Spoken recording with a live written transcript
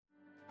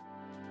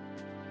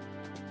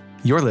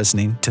You're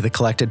listening to The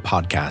Collected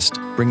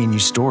Podcast, bringing you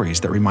stories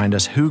that remind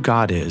us who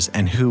God is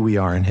and who we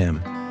are in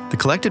Him. The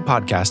Collected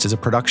Podcast is a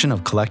production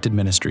of Collected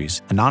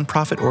Ministries, a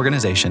nonprofit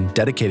organization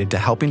dedicated to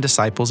helping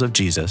disciples of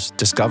Jesus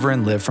discover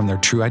and live from their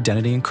true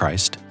identity in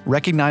Christ,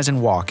 recognize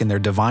and walk in their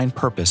divine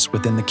purpose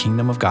within the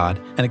kingdom of God,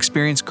 and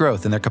experience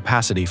growth in their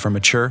capacity for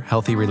mature,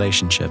 healthy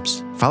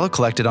relationships. Follow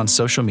Collected on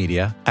social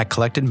media at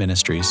Collected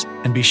Ministries,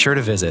 and be sure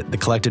to visit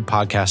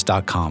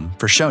thecollectedpodcast.com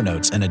for show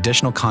notes and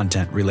additional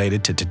content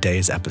related to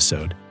today's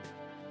episode.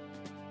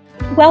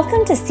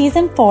 Welcome to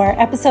Season 4,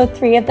 Episode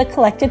 3 of the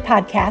Collected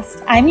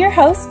Podcast. I'm your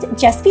host,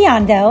 Jess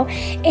Biondo,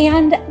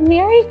 and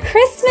Merry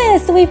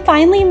Christmas! We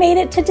finally made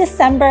it to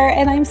December,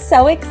 and I'm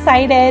so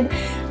excited.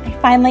 I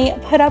finally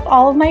put up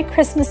all of my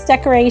Christmas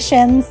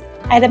decorations.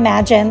 I'd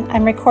imagine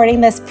I'm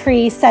recording this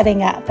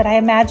pre-setting up, but I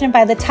imagine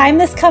by the time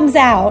this comes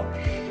out,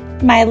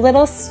 my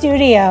little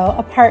studio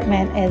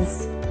apartment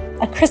is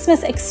a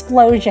Christmas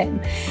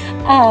explosion.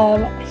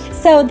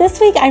 So this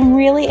week, I'm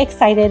really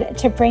excited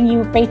to bring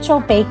you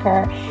Rachel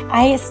Baker.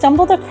 I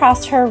stumbled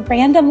across her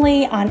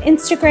randomly on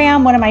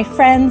Instagram. One of my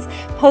friends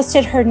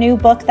posted her new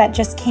book that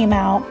just came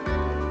out.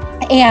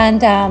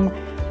 And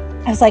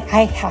I was like,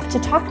 I have to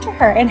talk to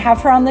her and have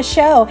her on the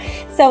show.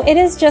 So it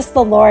is just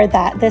the Lord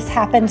that this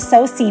happened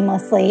so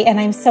seamlessly. And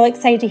I'm so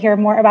excited to hear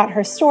more about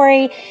her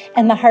story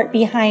and the heart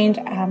behind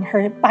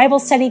her Bible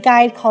study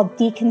guide called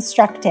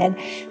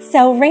Deconstructed.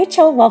 So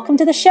Rachel, welcome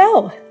to the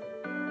show.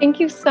 Thank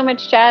you so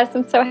much, Jess.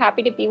 I'm so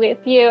happy to be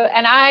with you.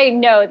 And I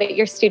know that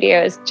your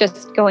studio is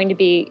just going to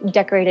be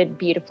decorated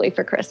beautifully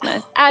for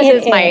Christmas, as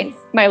is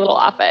my little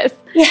office.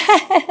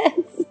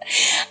 Yes.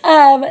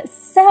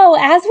 So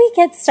as we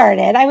get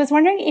started, I was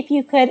wondering if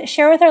you could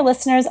share with our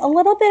listeners a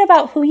little bit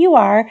about who you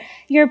are,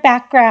 your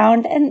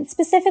background, and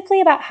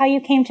specifically about how you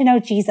came to know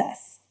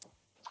Jesus.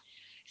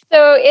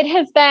 So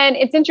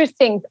it's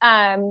interesting.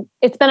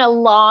 It's been a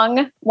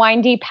long,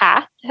 windy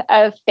path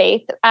of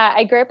faith.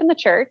 I grew up in the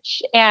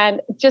church,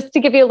 and just to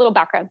give you a little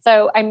background.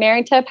 So I'm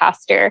married to a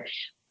pastor,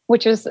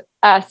 which was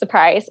a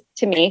surprise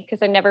to me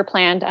because I never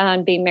planned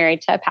on being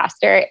married to a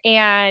pastor.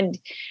 And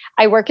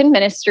I work in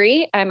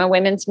ministry. I'm a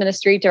women's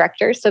ministry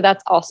director. So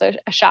that's also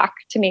a shock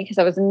to me because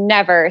that was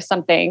never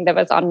something that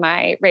was on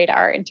my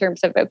radar in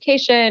terms of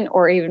vocation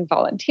or even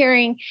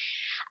volunteering.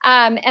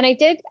 And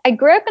I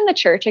grew up in the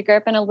church. I grew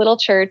up in a little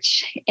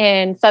church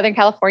in Southern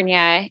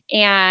California,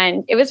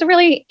 and it was a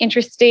really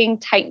interesting,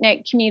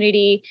 tight-knit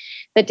community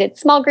that did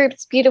small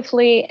groups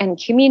beautifully and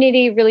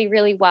community really,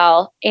 really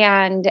well.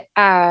 And,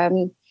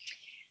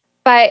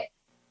 but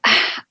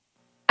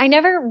I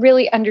never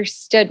really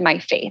understood my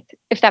faith,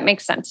 if that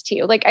makes sense to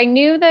you. Like, I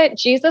knew that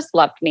Jesus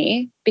loved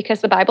me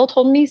because the Bible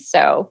told me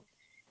so,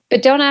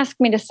 but don't ask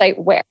me to cite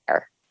where,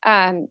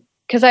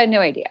 because I had no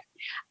idea.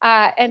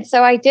 And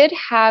so I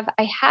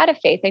had a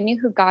faith. I knew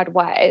who God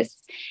was,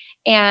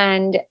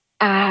 and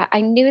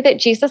I knew that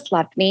Jesus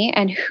loved me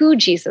and who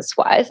Jesus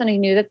was. And I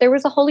knew that there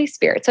was a Holy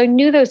Spirit. So I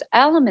knew those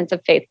elements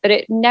of faith, but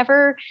it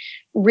never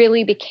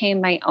really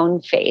became my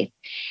own faith.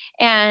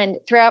 And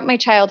throughout my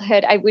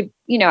childhood, I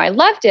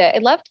loved it. I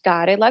loved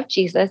God. I loved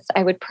Jesus.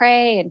 I would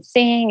pray and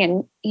sing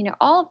and,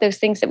 all of those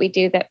things that we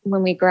do that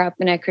when we grow up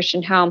in a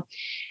Christian home.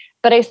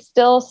 But I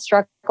still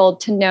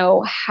struggled to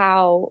know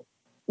how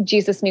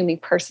Jesus knew me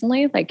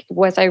personally. Like,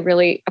 was I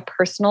really a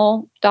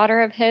personal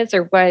daughter of his,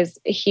 or was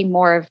he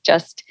more of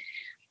just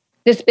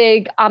this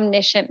big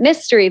omniscient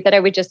mystery that I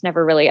would just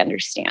never really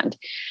understand?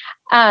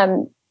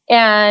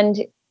 And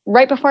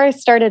right before I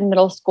started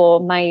middle school,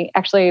 my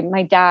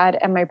dad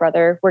and my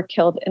brother were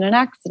killed in an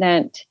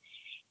accident.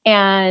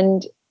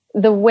 And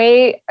the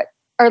way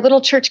our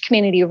little church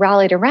community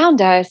rallied around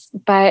us,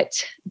 but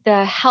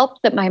the help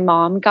that my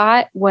mom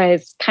got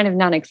was kind of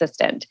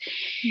non-existent.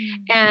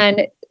 Mm-hmm.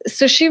 And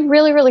so she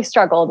really, really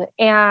struggled.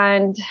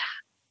 And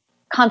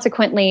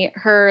consequently,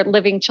 her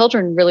living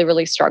children really,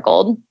 really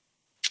struggled.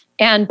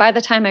 And by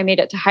the time I made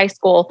it to high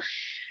school,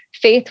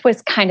 faith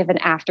was kind of an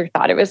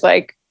afterthought. It was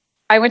like,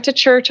 I went to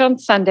church on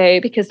Sunday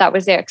because that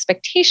was the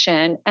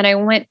expectation. And I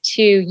went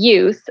to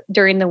youth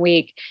during the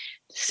week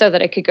so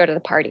that I could go to the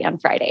party on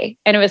Friday.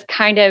 And it was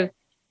kind of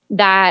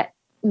that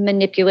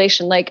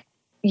manipulation, like,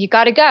 you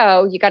got to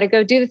go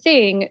do the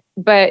thing.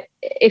 But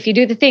if you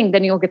do the thing,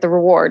 then you'll get the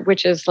reward,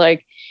 which is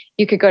like,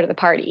 you could go to the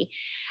party.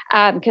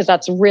 Because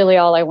that's really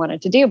all I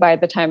wanted to do by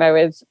the time I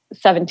was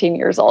 17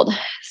 years old.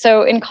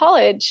 So in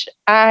college,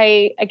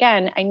 I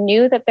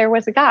knew that there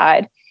was a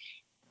God,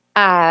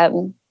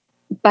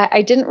 but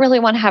I didn't really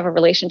want to have a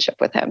relationship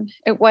with him.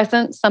 It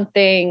wasn't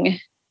something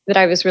that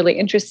I was really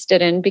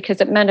interested in because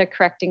it meant a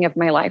correcting of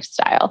my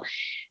lifestyle.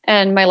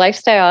 And my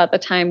lifestyle at the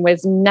time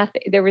was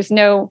nothing. There was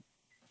no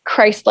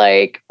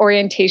Christ-like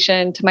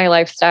orientation to my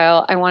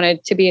lifestyle. I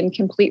wanted to be in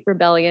complete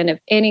rebellion if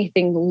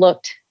anything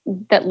looked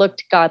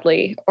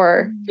godly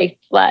or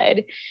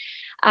faith-led.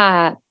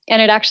 And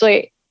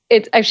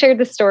I've shared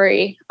this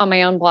story on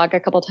my own blog a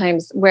couple of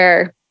times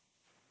where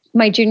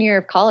my junior year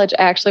of college,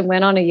 I actually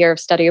went on a year of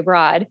study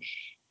abroad.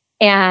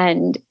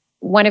 And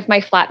one of my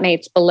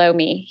flatmates below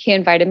me, he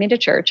invited me to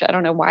church. I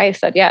don't know why I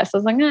said yes. I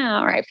was like,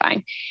 all right,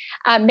 fine.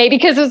 Maybe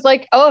because it was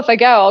like, oh, if I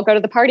go, I'll go to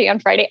the party on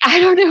Friday. I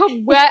don't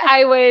know what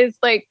I was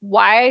like,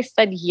 why I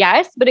said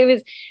yes, but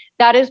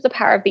that is the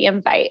power of the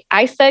invite.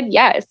 I said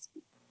yes,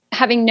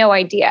 having no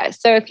idea.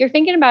 So if you're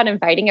thinking about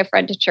inviting a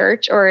friend to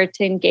church or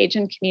to engage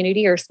in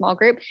community or small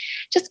group,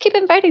 just keep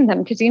inviting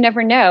them because you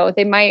never know.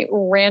 They might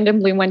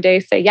randomly one day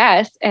say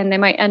yes, and they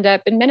might end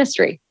up in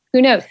ministry.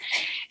 Who knows?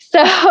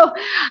 So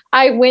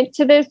I went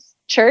to this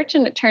church,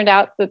 and it turned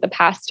out that the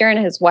pastor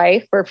and his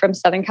wife were from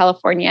Southern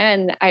California,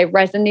 and I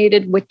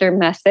resonated with their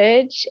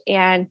message,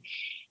 and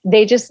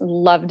they just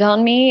loved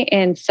on me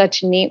in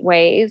such neat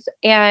ways.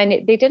 And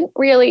they didn't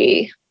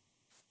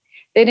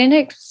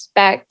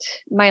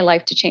expect my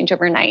life to change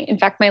overnight. In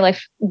fact, my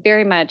life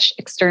very much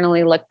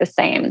externally looked the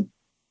same.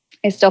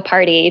 I still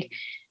partied.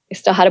 I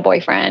still had a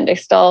boyfriend. I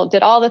still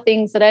did all the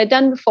things that I had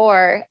done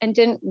before and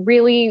didn't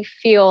really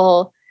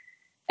feel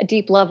a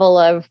deep level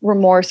of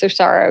remorse or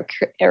sorrow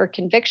or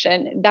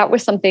conviction. That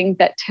was something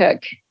that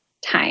took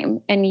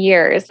time and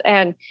years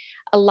and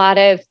a lot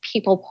of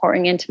people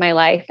pouring into my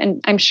life. And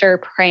I'm sure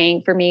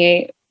praying for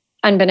me,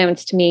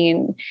 unbeknownst to me,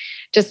 and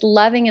just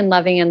loving and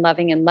loving and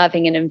loving and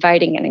loving and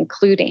inviting and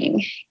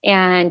including.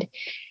 And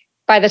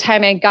by the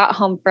time I got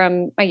home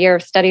from a year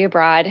of study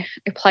abroad,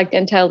 I plugged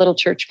into a little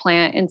church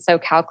plant in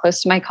SoCal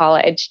close to my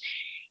college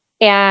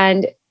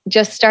and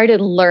just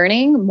started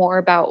learning more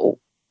about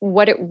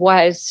what it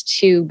was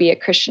to be a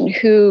Christian,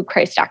 who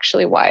Christ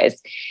actually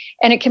was.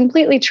 And it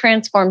completely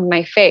transformed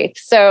my faith.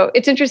 So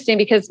it's interesting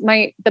because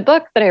the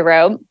book that I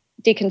wrote,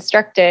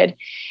 Deconstructed,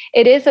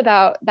 it is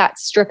about that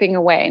stripping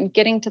away and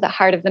getting to the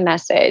heart of the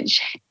message.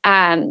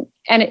 And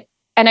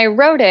I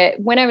wrote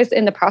it when I was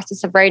in the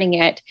process of writing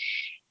it.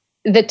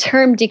 The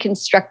term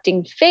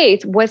deconstructing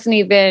faith wasn't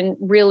even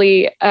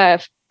really a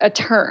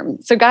term.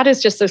 So God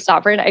is just so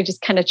sovereign. I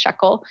just kind of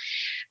chuckle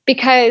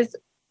because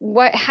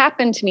what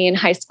happened to me in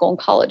high school and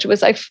college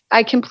was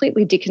I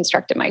completely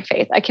deconstructed my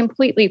faith. I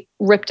completely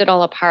ripped it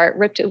all apart,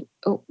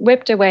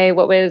 whipped away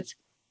what was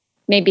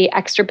maybe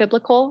extra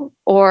biblical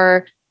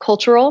or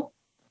cultural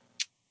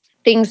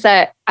things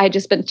that I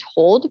just been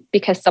told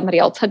because somebody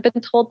else had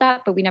been told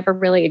that, but we never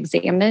really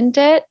examined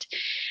it.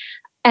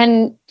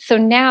 And so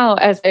now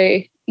as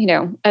I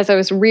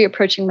was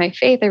reapproaching my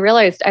faith, I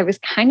realized I was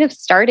kind of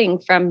starting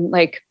from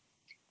like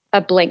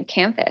a blank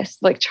canvas,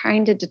 like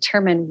trying to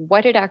determine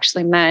what it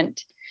actually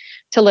meant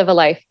to live a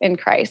life in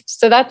Christ.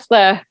 So that's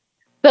the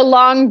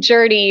long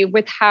journey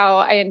with how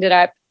I ended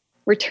up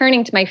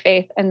returning to my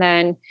faith. And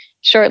then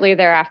shortly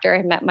thereafter,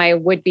 I met my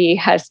would-be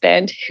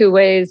husband, who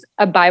was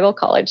a Bible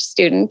college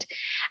student.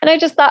 And I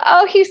just thought,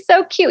 oh, he's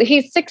so cute.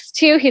 He's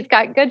 6'2". He's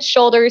got good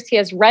shoulders. He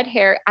has red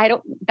hair.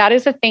 That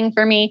is a thing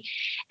for me.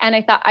 And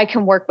I thought I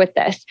can work with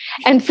this.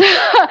 And so,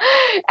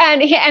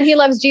 and he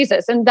loves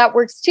Jesus. And that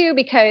works too,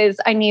 because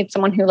I need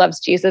someone who loves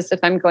Jesus if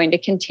I'm going to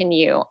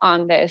continue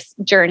on this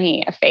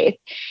journey of faith.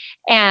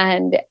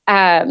 And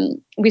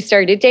we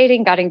started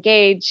dating, got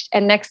engaged.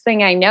 And next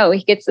thing I know,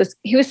 he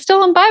was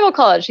still in Bible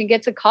college. He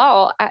gets a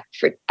call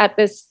at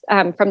this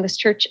from this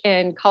church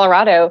in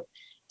Colorado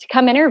to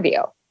come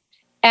interview.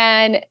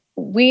 And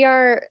we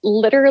are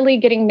literally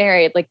getting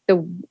married like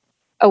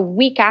a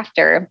week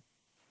after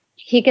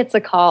he gets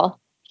a call.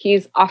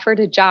 He's offered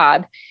a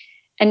job.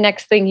 And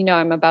next thing you know,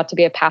 I'm about to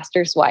be a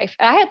pastor's wife.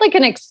 And I had like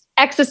an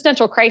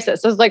existential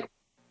crisis. I was like,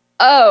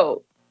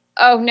 oh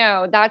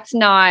no, that's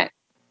not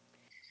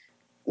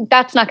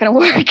going to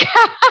work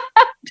out.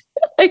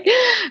 Like,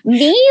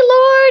 me,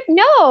 Lord?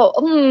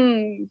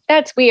 No,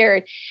 that's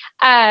weird.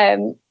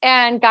 And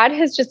God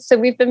has so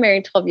we've been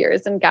married 12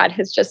 years and God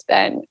has just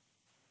been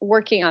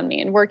working on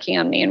me and working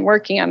on me and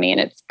working on me. And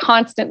it's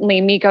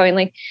constantly me going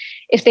like,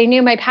 if they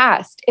knew my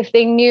past, if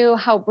they knew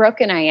how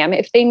broken I am,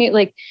 if they knew,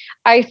 like,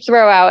 I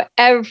throw out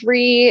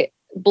every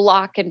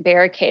block and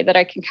barricade that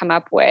I can come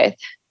up with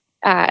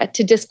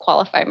to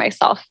disqualify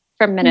myself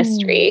from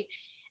ministry.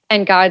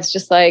 And God's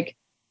just like,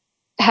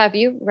 have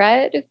you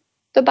read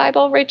the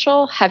Bible,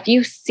 Rachel? Have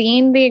you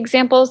seen the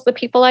examples, the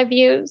people I've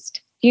used?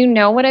 Do you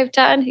know what I've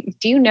done?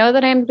 Do you know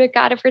that I'm the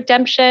God of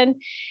redemption?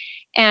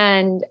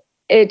 And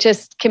it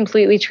just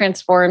completely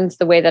transforms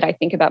the way that I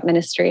think about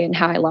ministry and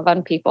how I love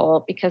on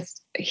people because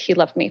he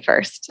loved me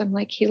first. I'm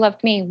like, he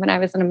loved me when I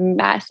was in a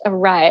mess, a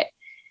rut.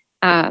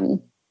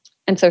 And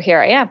so here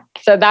I am.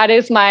 So that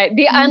is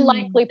the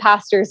unlikely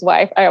pastor's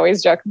wife. I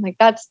always joke. I'm like,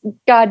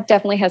 God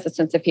definitely has a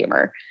sense of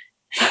humor.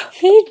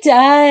 He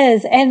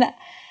does. And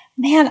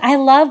man, I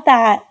love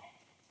that.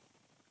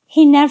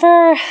 He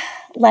never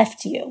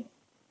left you.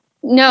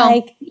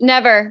 No,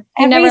 never.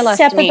 He every never left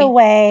step me. of the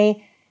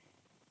way,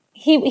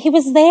 he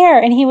was there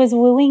and he was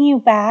wooing you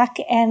back.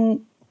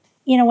 And,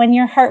 when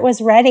your heart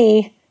was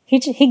ready,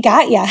 he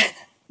got you.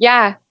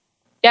 Yeah.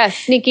 Yeah.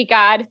 Sneaky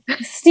God.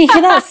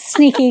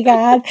 Sneaky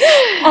God.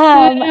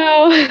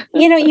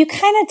 You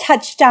kind of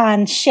touched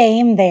on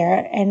shame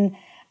there and,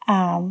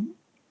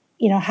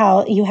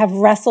 how you have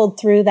wrestled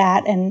through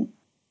that and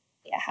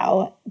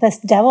how this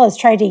devil has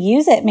tried to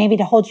use it maybe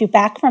to hold you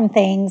back from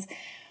things.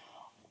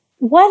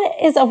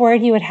 What is a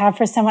word you would have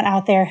for someone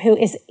out there who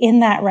is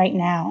in that right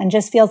now and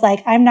just feels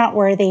like, I'm not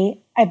worthy,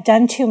 I've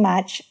done too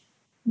much,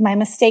 my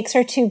mistakes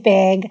are too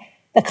big,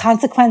 the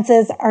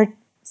consequences are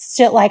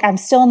still like, I'm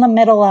still in the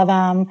middle of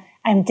them,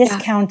 I'm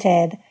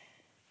discounted.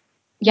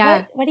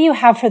 Yeah. What do you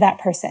have for that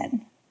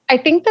person? I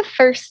think the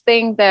first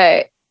thing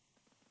that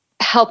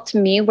helped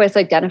me was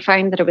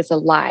identifying that it was a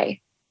lie.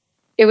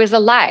 It was a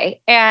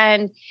lie.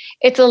 And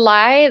it's a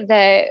lie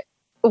that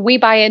we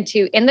buy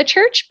into in the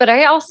church, but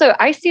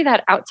I see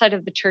that outside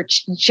of the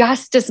church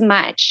just as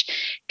much.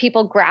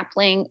 People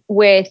grappling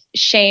with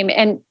shame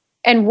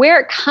and where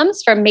it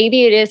comes from.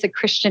 Maybe it is a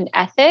Christian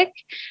ethic.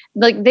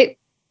 Like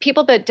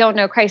people that don't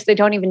know Christ, they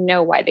don't even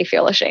know why they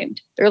feel ashamed.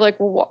 They're like,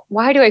 well,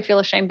 why do I feel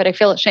ashamed? But I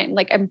feel ashamed.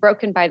 Like I'm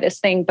broken by this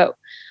thing, but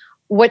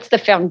what's the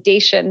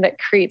foundation that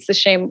creates the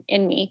shame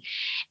in me?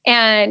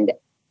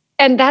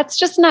 And that's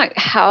just not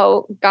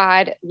how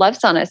God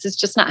loves on us. It's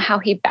just not how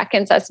he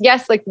beckons us.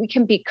 Yes, like we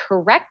can be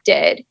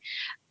corrected,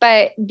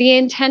 but the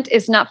intent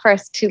is not for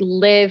us to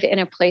live in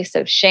a place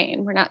of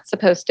shame. We're not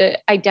supposed to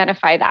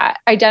identify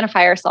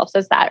ourselves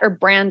as that, or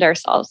brand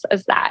ourselves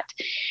as that.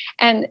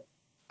 And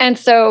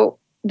so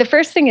the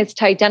first thing is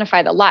to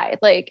identify the lie.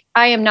 Like,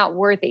 I am not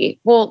worthy.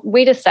 Well,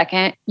 wait a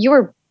second.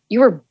 You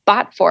were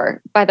bought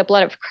for by the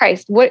blood of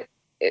Christ.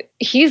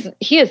 He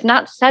has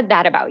not said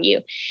that about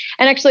you.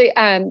 And actually,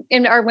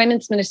 in our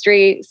women's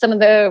ministry, some of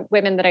the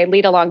women that I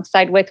lead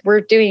alongside with, we're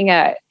doing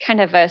a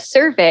kind of a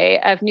survey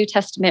of New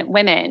Testament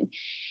women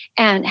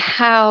and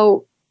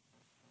how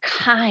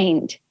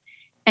kind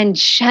and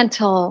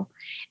gentle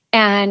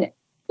and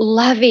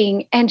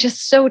loving and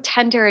just so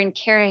tender and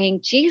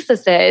caring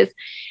Jesus is,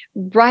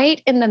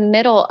 right in the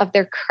middle of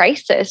their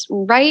crisis,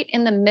 right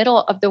in the middle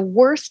of the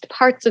worst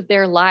parts of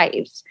their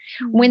lives,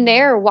 when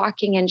they're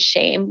walking in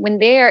shame,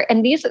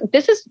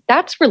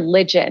 that's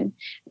religion.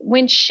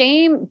 When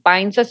shame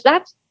binds us,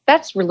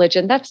 that's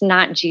religion. That's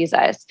not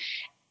Jesus.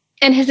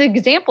 And his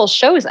example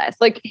shows us,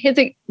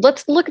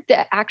 let's look at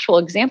the actual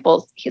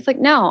examples. He's like,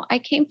 no, I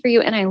came for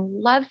you and I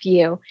love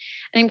you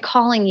and I'm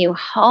calling you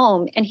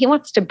home. And he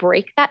wants to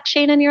break that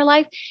chain in your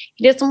life.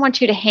 He doesn't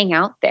want you to hang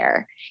out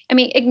there. I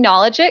mean,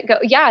 acknowledge it, go,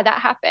 yeah, that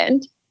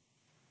happened.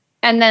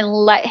 And then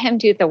let him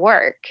do the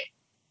work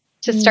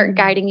to start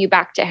guiding you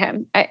back to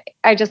him.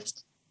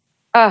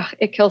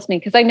 It kills me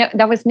because I know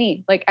that was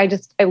me. Like, I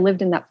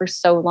lived in that for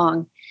so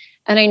long.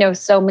 And I know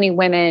so many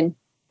women,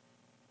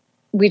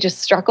 we just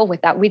struggle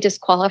with that. We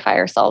disqualify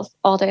ourselves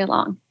all day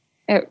long.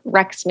 It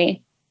wrecks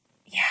me.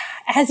 Yeah.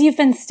 As you've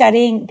been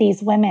studying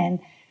these women,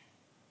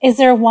 is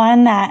there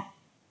one that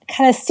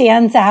kind of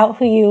stands out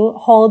who you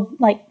hold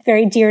like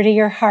very dear to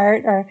your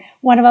heart, or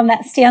one of them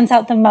that stands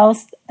out the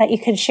most that you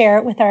could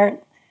share with our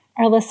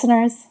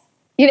listeners?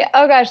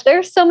 Oh gosh,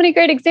 there's so many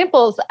great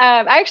examples.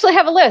 I actually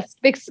have a list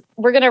because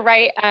we're going to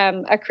write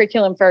a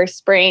curriculum for our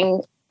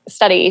spring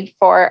study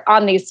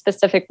on these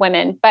specific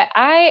women. But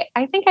I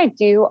think I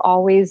do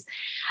always,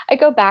 I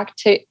go back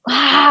to,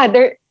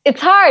 it's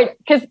hard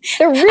because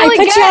they're really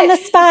good. I put you on the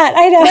spot.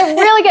 I know. They're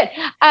really good.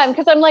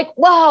 Because I'm like,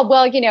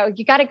 well,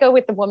 you got to go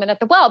with the woman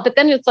at the well. But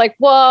then it's like,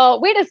 well,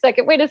 wait a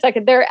second.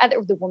 They're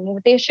the woman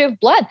with the issue of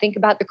blood. Think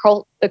about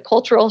the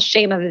cultural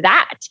shame of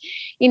that,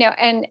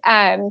 and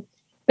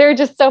there are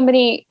just so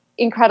many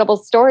incredible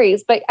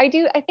stories. But I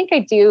think I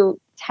do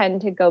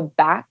tend to go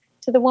back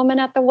to the woman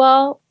at the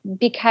well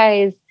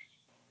because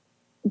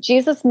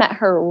Jesus met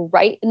her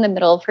right in the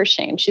middle of her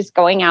shame. She's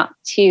going out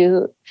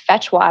to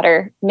fetch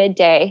water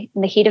midday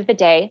in the heat of the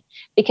day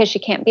because she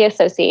can't be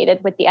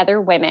associated with the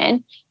other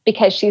women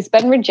because she's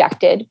been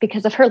rejected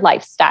because of her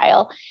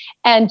lifestyle.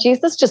 And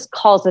Jesus just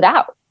calls it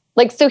out.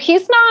 So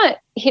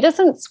he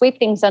doesn't sweep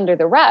things under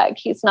the rug.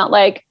 He's not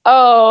like,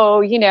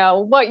 oh,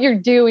 what you're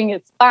doing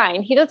is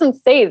fine. He doesn't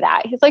say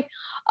that. He's like,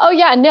 oh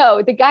yeah,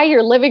 no, the guy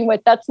you're living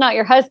with, that's not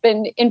your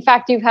husband. In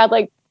fact, you've had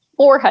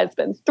 4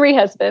 husbands, 3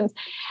 husbands.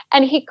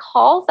 And he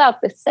calls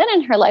out the sin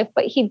in her life,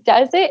 but he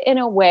does it in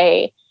a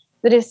way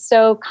that is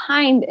so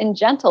kind and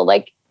gentle.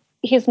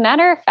 He's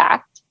matter of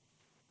fact,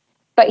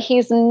 but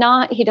he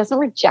doesn't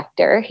reject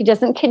her. He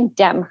doesn't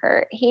condemn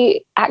her.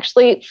 He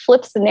actually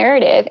flips the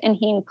narrative and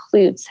he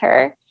includes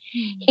her.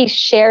 He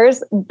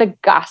shares the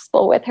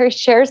gospel with her,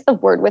 shares the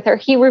word with her.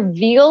 He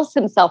reveals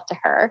himself to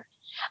her.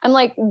 I'm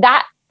like,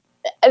 that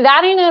in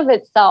and of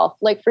itself,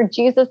 for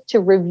Jesus to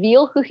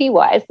reveal who he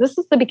was, this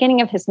is the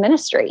beginning of his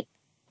ministry.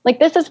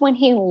 This is when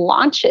he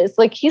launches.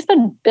 He's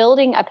been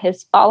building up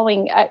his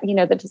following,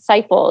 the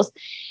disciples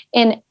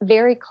in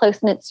very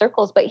close-knit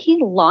circles, but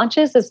he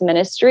launches his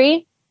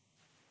ministry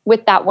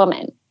with that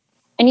woman.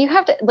 And you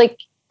have to,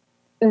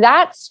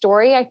 that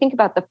story, I think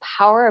about the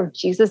power of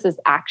Jesus's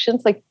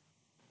actions.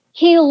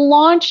 He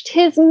launched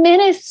his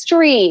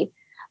ministry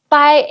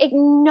by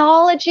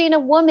acknowledging a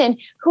woman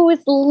who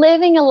is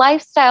living a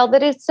lifestyle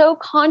that is so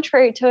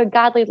contrary to a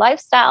godly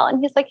lifestyle.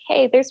 And he's like,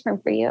 hey, there's room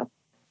for you.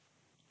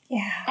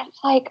 Yeah. It's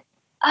like,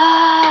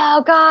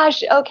 oh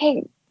gosh,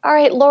 okay. All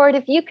right, Lord,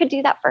 if you could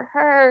do that for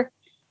her,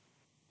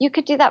 you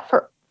could do that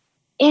for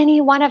any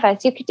one of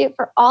us. You could do it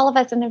for all of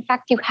us. And in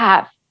fact, you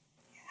have.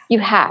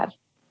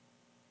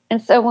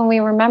 And so when we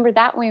remember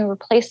that, when we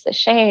replace the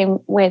shame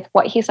with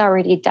what he's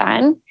already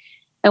done,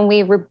 and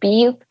we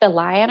rebuke the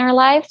lie in our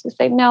lives, we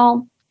say,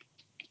 no,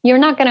 you're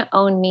not going to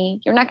own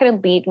me. You're not going to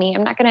lead me.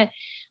 I'm not going to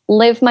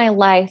live my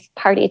life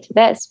party to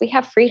this. We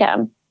have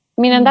freedom.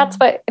 I mean, and that's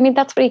what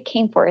he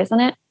came for, isn't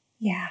it?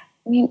 Yeah.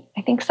 I mean,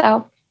 I think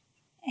so.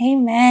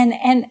 Amen.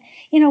 And,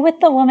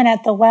 with the woman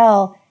at the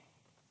well,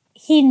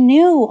 he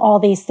knew all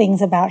these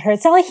things about her.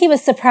 It's not like he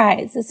was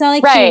surprised. It's not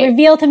like he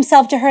revealed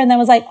himself to her and then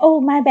was like,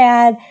 oh, my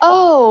bad.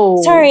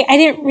 Oh, sorry, I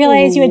didn't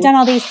realize you had done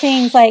all these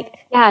things. Like,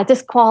 yeah,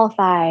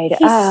 disqualified.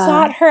 He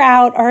sought her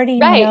out already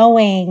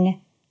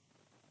knowing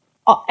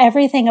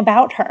everything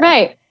about her.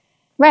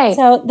 Right.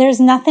 So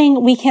there's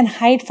nothing we can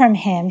hide from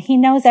him. He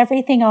knows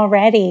everything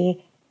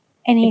already,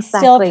 and he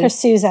still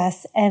pursues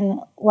us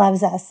and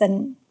loves us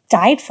and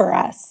died for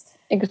us.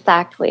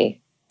 Exactly.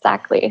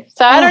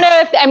 So I don't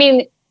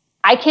know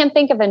I can't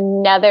think of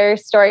another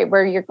story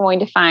where you're going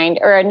to find,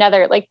 or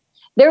another, like,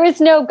 there is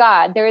no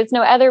God, there is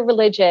no other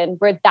religion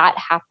where that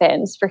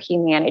happens for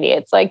humanity.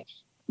 It's like,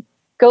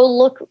 go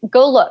look,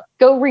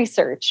 go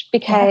research,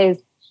 because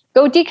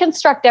go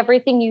deconstruct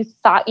everything you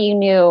thought you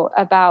knew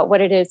about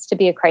what it is to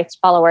be a Christ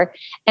follower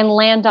and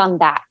land on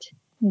that.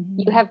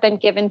 Mm-hmm. You have been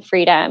given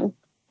freedom,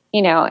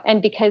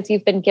 and because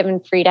you've been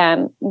given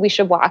freedom, we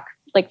should walk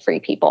like free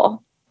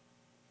people.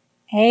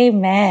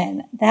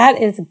 Amen. That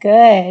is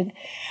good.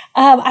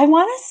 I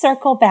want to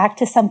circle back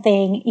to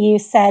something you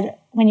said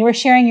when you were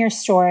sharing your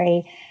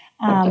story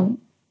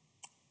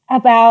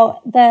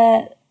about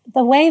the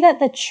way that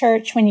the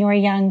church, when you were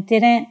young,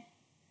 didn't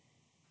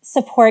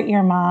support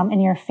your mom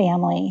and your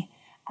family.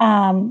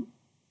 And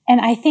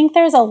I think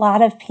there's a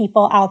lot of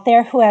people out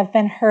there who have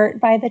been hurt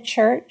by the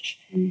church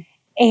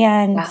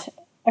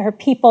or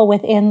people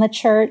within the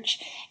church.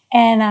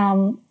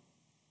 And,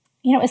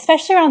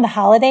 especially around the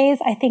holidays,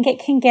 I think it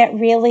can get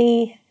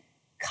really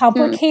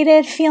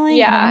complicated feeling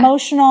and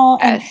emotional.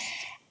 Yes.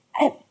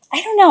 And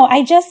I don't know.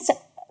 I just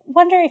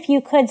wonder if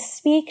you could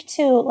speak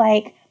to,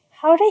 like,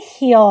 how to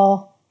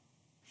heal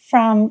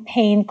from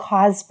pain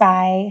caused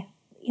by,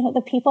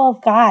 the people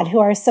of God who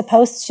are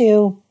supposed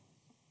to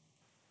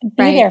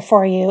be there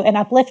for you and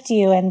uplift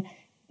you and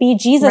be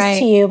Jesus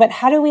to you. But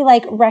how do we,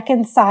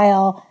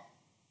 reconcile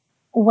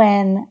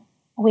when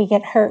we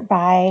get hurt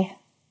by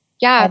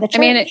the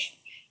church?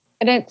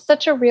 And it's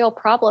such a real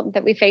problem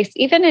that we face,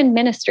 even in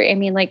ministry.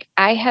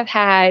 I have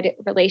had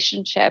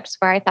relationships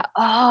where I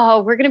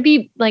thought, we're going to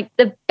be like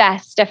the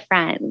best of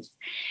friends,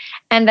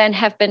 and then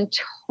have been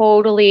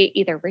totally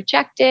either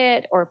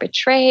rejected or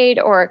betrayed,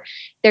 or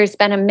there's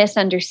been a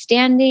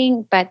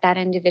misunderstanding, but that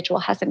individual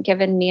hasn't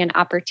given me an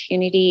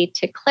opportunity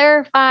to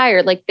clarify,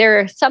 or there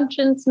are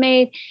assumptions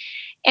made.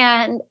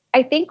 And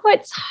I think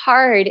what's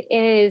hard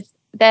is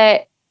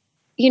that,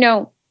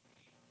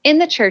 in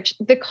the church,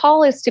 the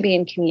call is to be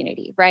in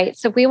community, right?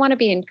 So we want to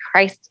be in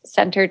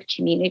Christ-centered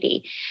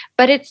community,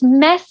 but it's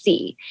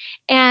messy.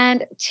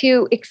 And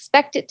to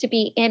expect it to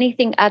be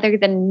anything other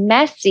than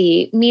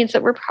messy means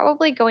that we're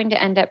probably going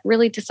to end up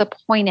really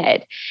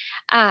disappointed.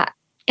 And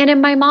in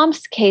my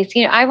mom's case,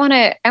 I want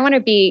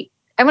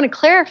to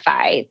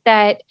clarify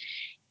that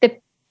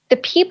the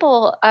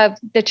people of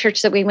the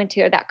church that we went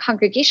to, or that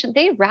congregation,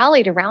 they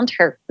rallied around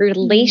her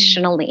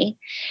relationally.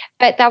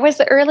 But that was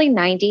the early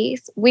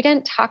 90s. We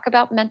didn't talk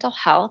about mental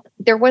health.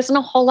 There wasn't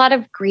a whole lot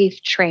of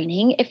grief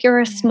training. If you're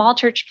a small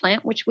church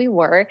plant, which we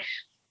were,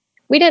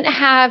 we didn't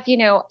have,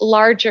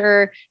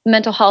 larger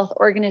mental health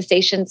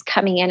organizations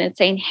coming in and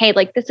saying, hey,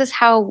 this is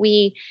how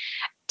we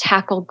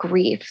tackle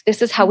grief.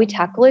 This is how we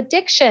tackle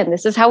addiction.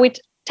 This is how we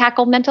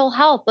tackle mental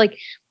health.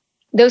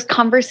 Those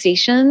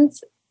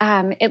conversations,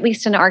 at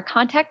least in our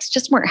context,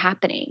 just weren't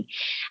happening.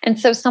 And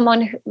so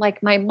someone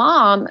like my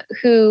mom,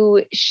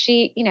 who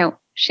she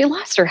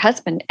lost her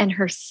husband and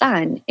her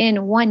son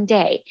in one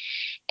day.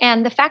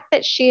 And the fact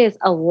that she is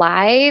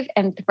alive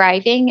and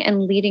thriving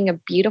and leading a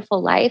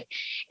beautiful life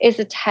is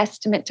a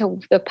testament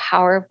to the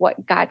power of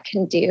what God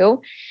can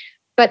do.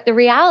 But the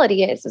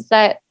reality is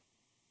that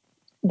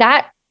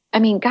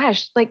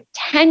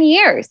 10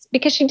 years,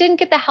 because she didn't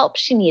get the help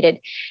she needed.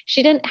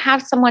 She didn't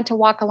have someone to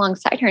walk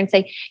alongside her and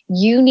say,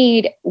 you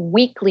need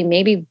weekly,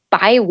 maybe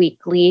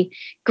bi-weekly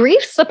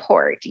grief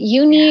support.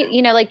 You need,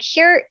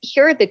 here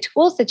are the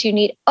tools that you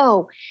need.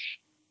 Oh,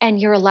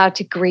 and you're allowed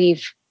to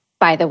grieve,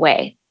 by the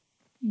way,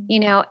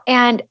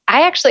 and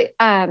I actually,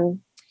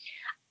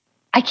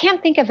 I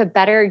can't think of a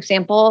better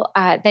example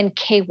than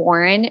Kay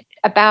Warren.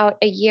 About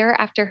a year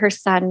after her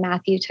son,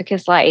 Matthew, took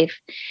his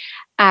life,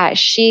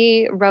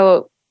 she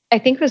wrote, I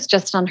think it was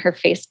just on her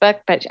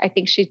Facebook, but I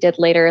think she did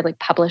later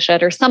publish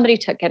it, or somebody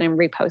took it and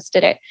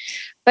reposted it.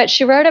 But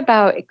she wrote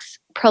about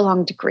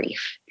prolonged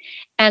grief,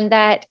 and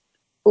that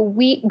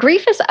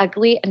grief is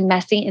ugly and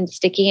messy and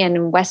sticky. And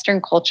in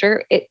Western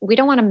culture, we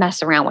don't want to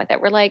mess around with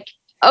it. We're like,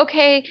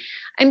 okay,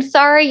 I'm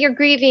sorry you're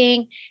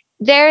grieving.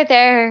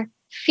 There,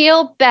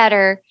 feel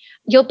better.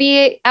 You'll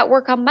be at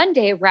work on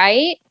Monday,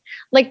 right?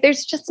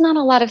 There's just not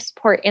a lot of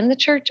support in the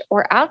church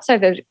or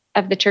outside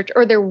of the church,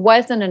 or there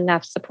wasn't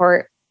enough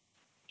support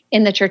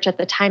in the church at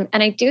the time.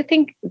 And I do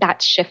think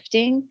that's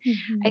shifting.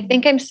 I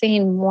think I'm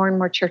seeing more and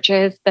more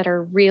churches that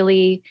are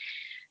really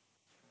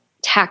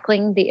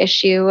tackling the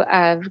issue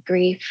of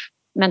grief,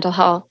 mental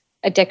health,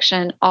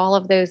 addiction, all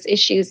of those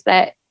issues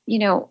that, you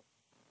know,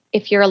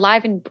 if you're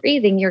alive and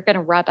breathing, you're going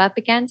to rub up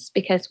against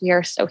because we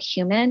are so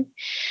human.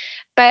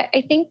 But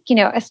I think, you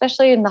know,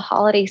 especially in the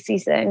holiday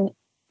season,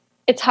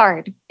 it's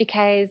hard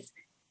because,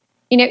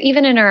 you know,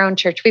 even in our own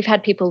church, we've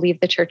had people leave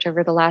the church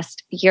over the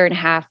last year and a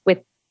half with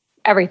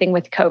everything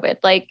with COVID,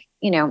 like,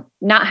 you know,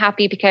 not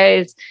happy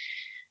because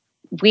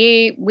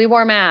we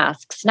wore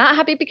masks, not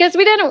happy because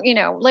we didn't, you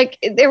know, like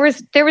there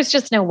was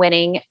just no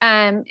winning.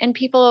 And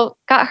people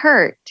got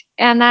hurt.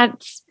 And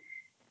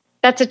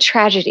that's a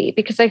tragedy,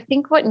 because I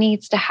think what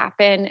needs to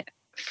happen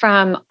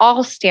from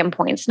all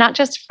standpoints, not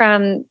just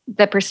from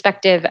the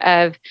perspective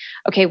of,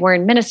 okay, we're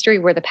in ministry,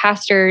 we're the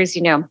pastors,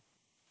 you know,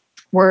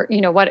 we're,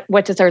 you know,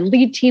 what does our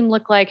lead team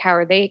look like? How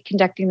are they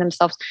conducting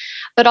themselves?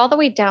 But all the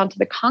way down to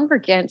the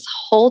congregants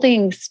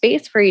holding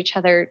space for each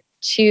other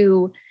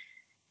to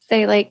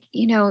say, like,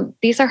 you know,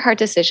 these are hard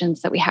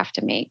decisions that we have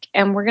to make,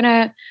 and we're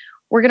gonna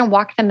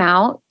walk them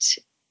out.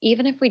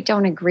 Even if we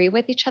don't agree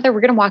with each other, we're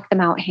going to walk them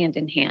out hand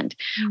in hand.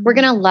 We're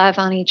going to love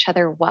on each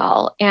other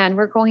well, and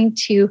we're going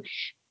to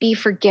be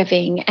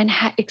forgiving and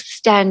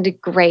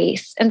extend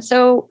grace. And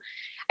so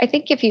I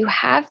think if you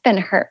have been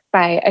hurt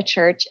by a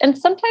church, and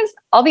sometimes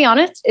I'll be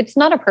honest, it's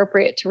not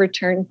appropriate to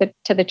return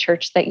to the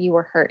church that you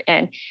were hurt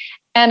in.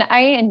 And I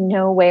in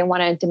no way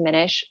want to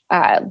diminish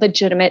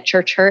legitimate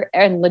church hurt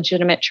and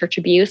legitimate church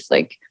abuse.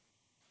 Like,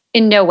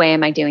 in no way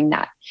am I doing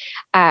that.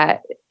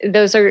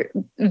 Those are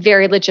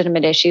very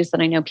legitimate issues that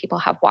I know people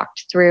have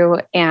walked through,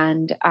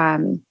 and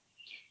I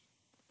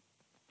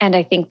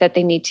think that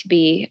they need to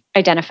be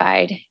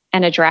identified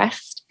and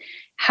addressed.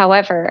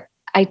 However,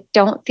 I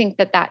don't think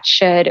that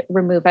should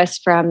remove us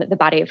from the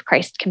body of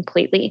Christ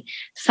completely.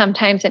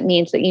 Sometimes it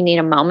means that you need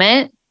a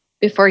moment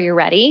before you're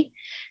ready,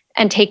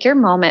 and take your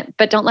moment,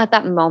 but don't let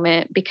that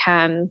moment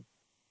become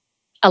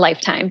a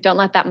lifetime. Don't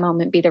let that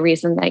moment be the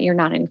reason that you're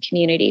not in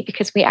community,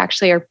 because we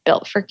actually are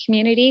built for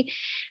community.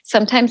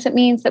 Sometimes it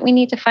means that we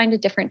need to find a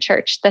different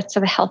church that's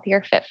a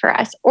healthier fit for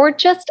us, or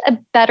just a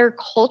better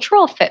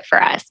cultural fit for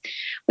us.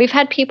 We've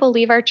had people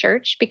leave our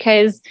church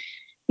because,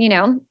 you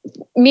know,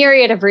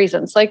 myriad of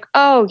reasons, like,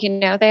 oh, you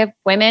know, they have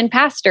women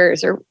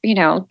pastors, or, you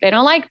know, they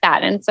don't like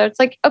that. And so it's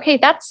like, okay,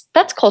 that's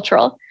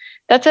cultural.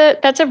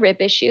 That's a rib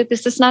issue.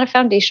 This is not a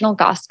foundational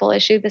gospel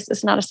issue. This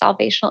is not a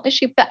salvational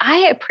issue. But I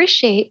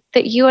appreciate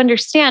that you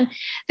understand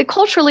that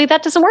culturally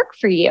that doesn't work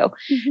for you.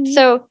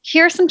 So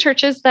here are some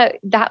churches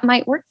that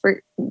might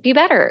be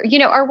better. You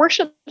know, our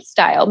worship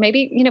style.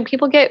 Maybe, you know,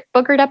 people get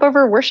boogered up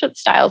over worship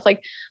styles.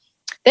 Like,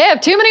 they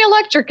have too many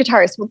electric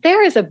guitars. Well,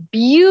 there is a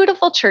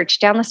beautiful church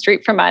down the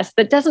street from us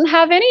that doesn't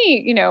have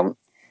any, no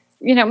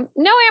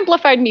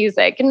amplified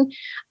music. And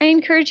I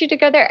encourage you to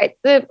go there.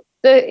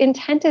 The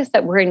intent is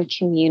that we're in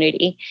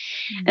community.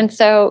 And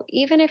so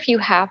even if you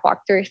have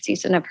walked through a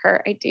season of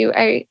hurt,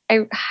 I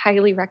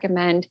highly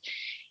recommend,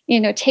 you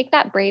know, take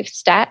that brave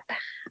step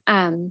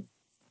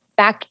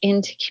back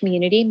into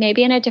community,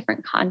 maybe in a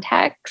different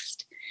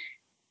context,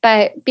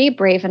 but be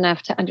brave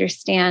enough to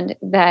understand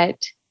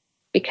that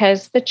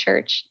because the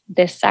church,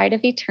 this side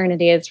of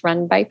eternity, is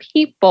run by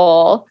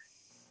people,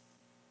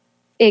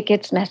 it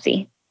gets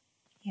messy.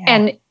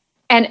 Yeah.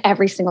 And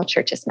every single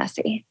church is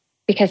messy,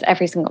 because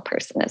every single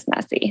person is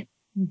messy.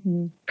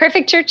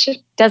 Perfect church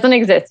doesn't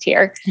exist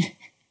here,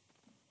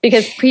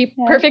 because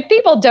perfect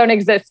people don't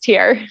exist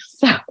here.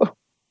 So,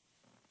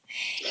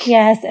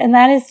 yes. And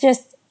that is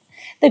just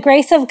the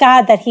grace of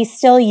God, that he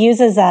still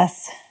uses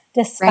us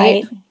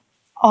despite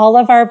all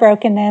of our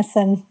brokenness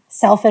and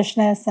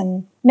selfishness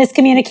and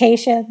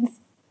miscommunications.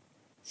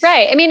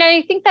 Right. I mean,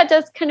 I think that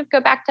does kind of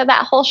go back to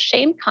that whole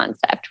shame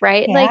concept,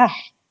 right? Yeah. Like,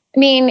 I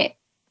mean,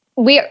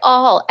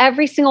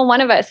 every single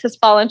one of us has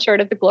fallen short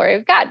of the glory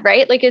of God,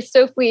 right? Like,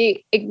 so if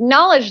we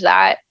acknowledge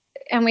that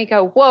and we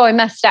go, whoa, I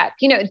messed up,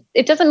 you know,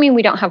 it doesn't mean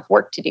we don't have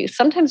work to do.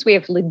 Sometimes we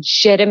have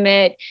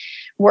legitimate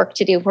work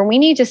to do where we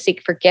need to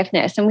seek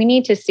forgiveness and we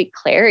need to seek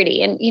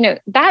clarity. And, you know,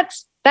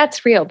 that's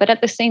real. But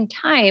at the same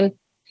time,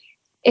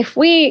 if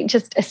we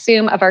just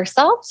assume of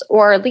ourselves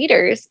or our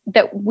leaders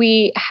that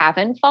we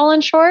haven't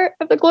fallen short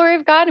of the glory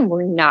of God and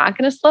we're not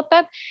going to slip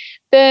up,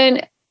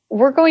 then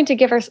we're going to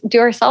do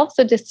ourselves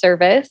a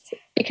disservice,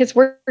 because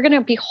we're going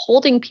to be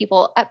holding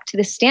people up to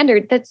the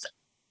standard that's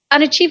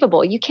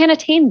unachievable. You can't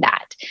attain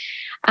that.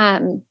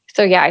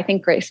 So yeah, I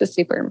think grace is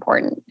super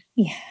important.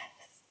 Yes,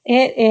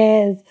 it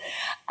is.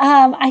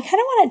 I kind of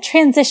want to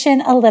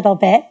transition a little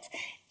bit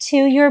to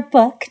your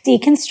book,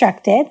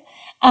 Deconstructed.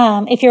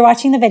 If you're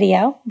watching the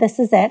video, this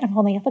is it. I'm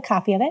holding up a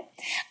copy of it.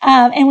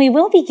 And we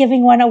will be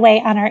giving one away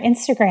on our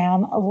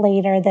Instagram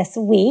later this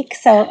week.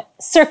 So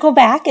circle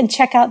back and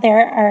check out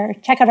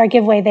our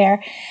giveaway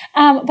there.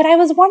 But I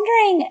was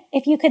wondering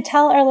if you could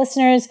tell our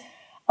listeners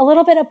a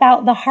little bit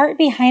about the heart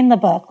behind the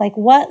book. Like,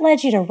 what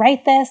led you to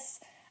write this?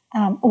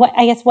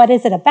 What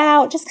is it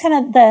about? Just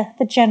kind of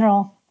the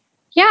general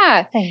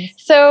things.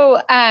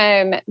 So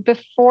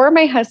before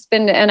my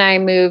husband and I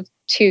moved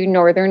to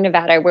Northern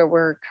Nevada, where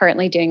we're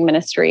currently doing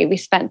ministry. We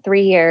spent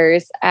 3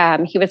 years.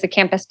 He was a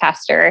campus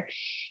pastor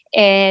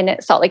in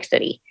Salt Lake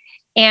City.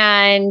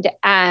 And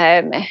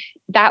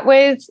that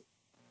was,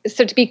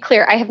 so to be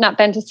clear, I have not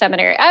been to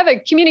seminary. I have a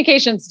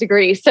communications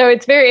degree. So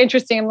it's very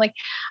interesting. I'm like,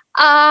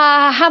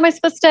 how am I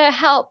supposed to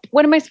help?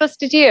 What am I supposed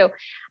to do?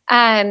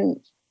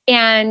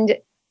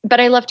 But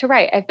I love to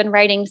write. I've been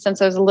writing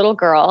since I was a little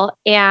girl.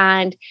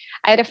 And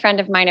I had a friend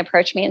of mine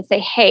approach me and say,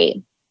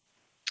 hey,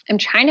 I'm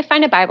trying to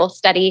find a Bible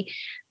study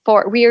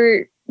we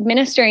were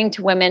ministering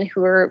to women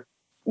who were,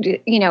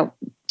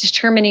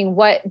 determining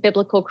what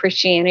biblical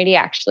Christianity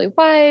actually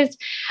was.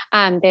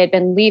 They had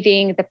been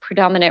leaving the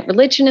predominant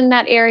religion in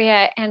that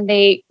area, and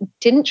they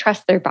didn't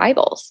trust their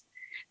Bibles.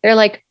 They're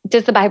like,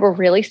 does the Bible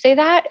really say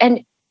that?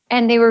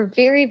 And they were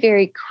very,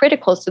 very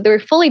critical. So they were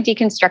fully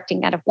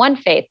deconstructing out of one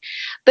faith,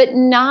 but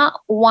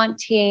not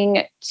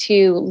wanting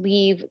to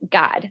leave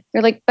God.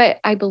 They're like, but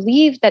I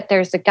believe that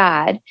there's a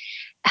God.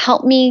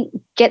 Help me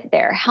get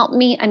there. Help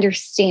me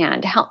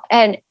understand.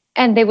 And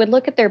they would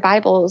look at their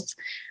Bibles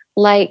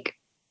like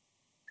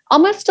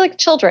almost like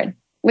children.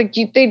 Like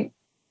they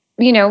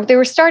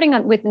were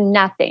starting with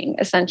nothing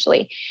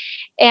essentially.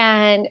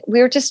 And we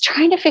were just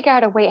trying to figure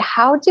out a way,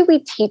 how do we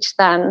teach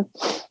them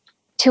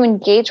to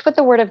engage with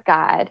the Word of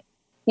God?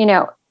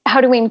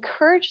 How do we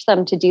encourage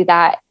them to do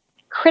that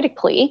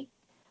critically,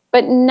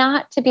 but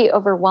not to be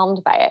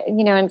overwhelmed by it? And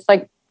it's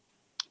like,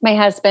 my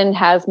husband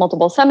has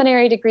multiple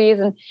seminary degrees.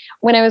 And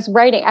when I was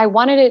writing, I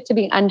wanted it to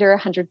be under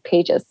 100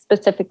 pages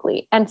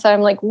specifically. And so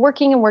I'm like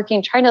working,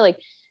 trying to like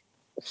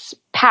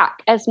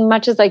pack as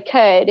much as I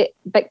could,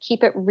 but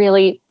keep it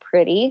really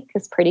pretty,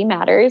 because pretty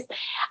matters.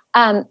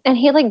 And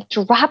he like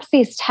drops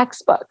these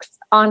textbooks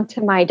onto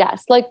my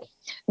desk, like,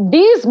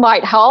 these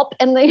might help.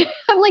 And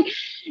I'm like,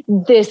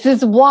 this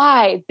is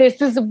why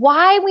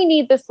we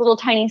need this little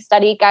tiny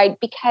study guide,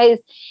 because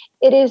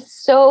it is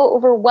so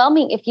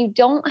overwhelming. If you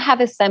don't have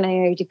a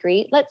seminary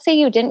degree, let's say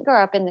you didn't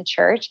grow up in the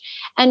church,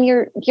 and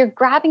you're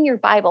grabbing your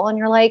Bible and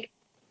you're like,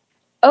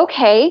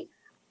 okay,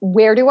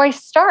 where do I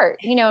start?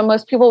 And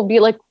most people will be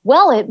like,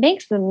 well, it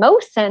makes the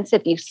most sense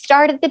if you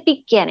start at the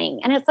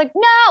beginning. And it's like,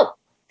 no,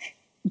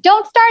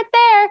 don't start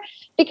there,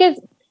 because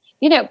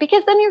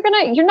then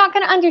you're not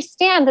going to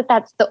understand that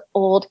that's the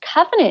old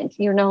covenant.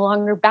 You're no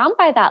longer bound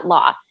by that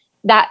law.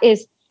 That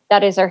is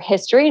our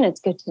history, and it's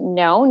good to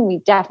know. And we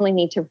definitely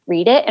need to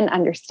read it and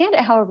understand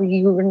it. However,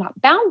 you are not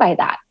bound by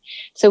that.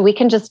 So we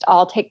can just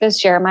all take those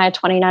Jeremiah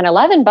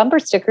 29:11 bumper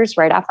stickers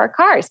right off our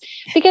cars,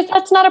 because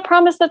that's not a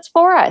promise that's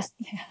for us.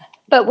 Yeah.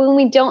 But when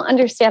we don't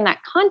understand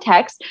that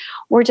context,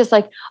 we're just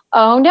like,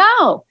 oh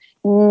no,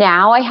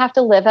 now I have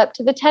to live up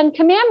to the 10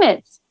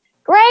 commandments.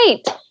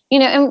 Great.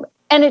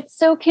 And it's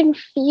so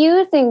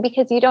confusing,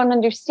 because you don't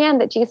understand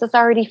that Jesus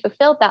already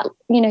fulfilled that.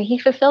 He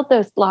fulfilled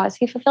those laws.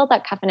 He fulfilled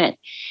that covenant,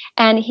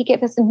 and he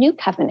gave us a new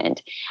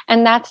covenant.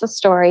 And that's the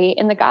story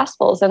in the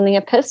Gospels and the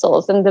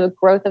epistles and the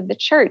growth of the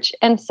church.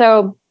 And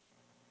so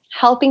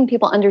helping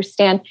people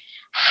understand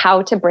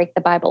how to break the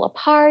Bible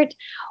apart,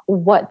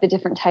 what the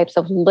different types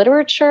of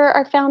literature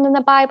are found in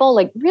the Bible,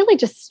 like really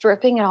just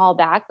stripping it all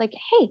back. Like,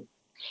 hey,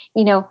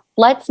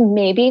 let's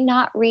maybe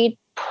not read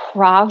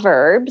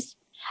Proverbs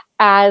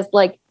as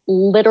like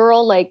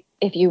literal, like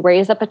if you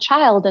raise up a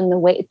child in the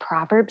way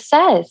Proverbs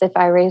says, if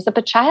I raise up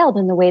a child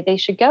in the way they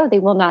should go, they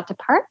will not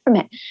depart from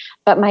it.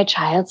 But my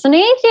child's an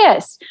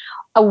atheist.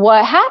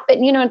 What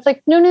happened? It's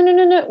like, no.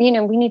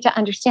 We need to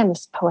understand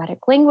this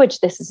poetic language.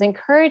 This is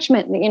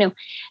encouragement.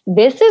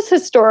 This is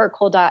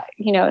historical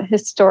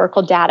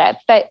data.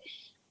 But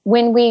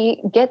when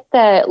we get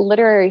the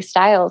literary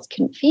styles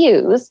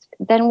confused,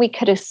 then we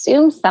could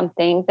assume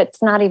something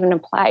that's not even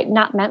applied,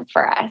 not meant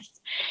for us.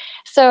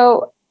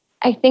 So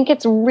I think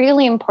it's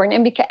really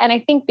important. And I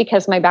think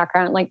because my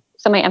background,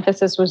 so my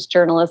emphasis was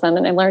journalism,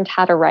 and I learned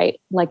how to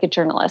write like a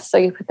journalist. So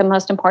you put the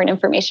most important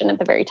information at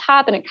the very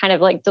top, and it kind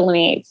of like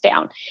delineates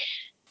down.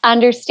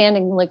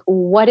 Understanding like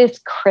what is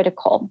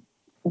critical.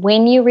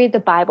 When you read the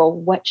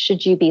Bible, what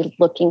should you be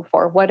looking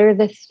for? What are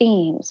the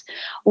themes?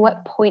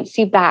 What points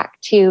you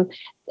back to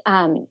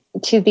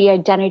the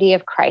identity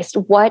of Christ?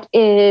 What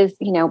is,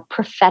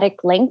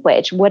 prophetic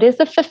language? What is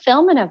the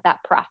fulfillment of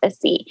that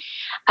prophecy?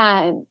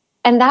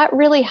 And that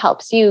really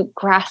helps you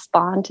grasp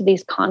on to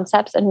these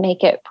concepts and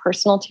make it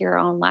personal to your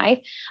own life,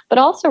 but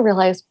also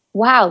realize,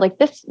 wow, like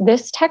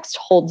this text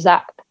holds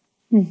up.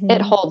 Mm-hmm.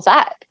 It holds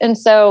up. And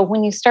so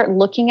when you start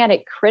looking at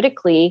it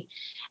critically,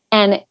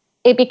 and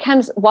it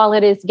becomes, while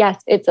it is,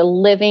 yes, it's a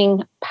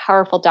living,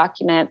 powerful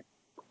document,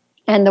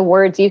 and the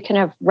words, you can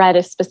have read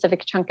a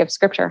specific chunk of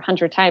scripture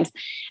 100 times,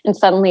 and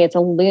suddenly it's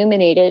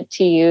illuminated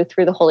to you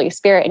through the Holy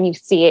Spirit, and you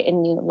see it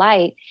in new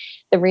light.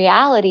 The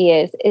reality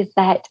is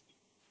that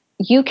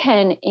you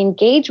can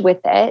engage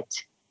with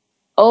it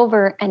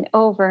over and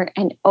over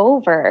and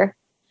over,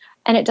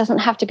 and it doesn't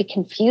have to be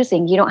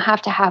confusing. You don't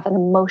have to have an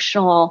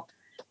emotional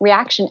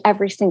reaction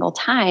every single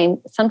time.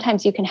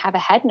 Sometimes you can have a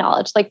head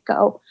knowledge, like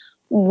go,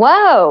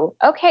 whoa,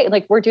 okay,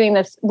 like we're doing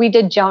this. We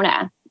did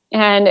Jonah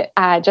and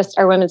just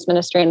our women's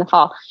ministry in the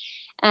fall.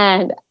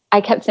 And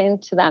I kept saying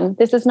to them,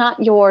 this is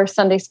not your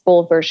Sunday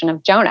school version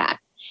of Jonah.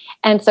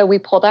 And so we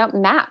pulled out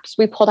maps.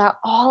 We pulled out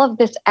all of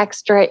this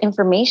extra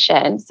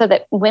information so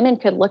that women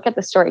could look at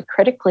the story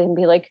critically and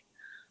be like,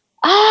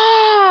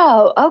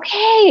 oh,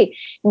 okay.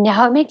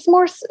 Now it makes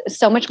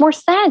so much more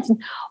sense.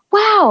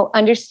 Wow.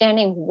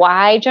 Understanding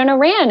why Jonah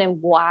ran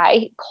and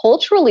why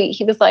culturally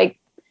he was like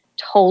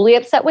totally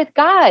upset with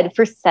God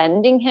for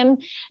sending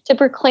him to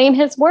proclaim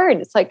his word.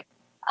 It's like,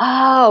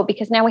 oh,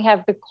 because now we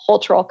have the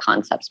cultural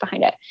concepts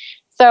behind it.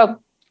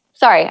 So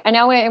sorry, I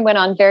know I went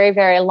on very,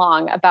 very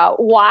long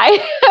about why.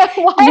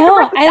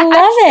 No, I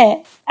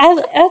love it.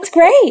 That's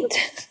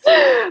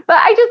great. But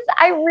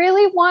I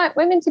really want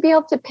women to be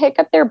able to pick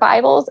up their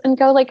Bibles and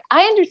go like,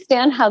 I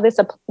understand how this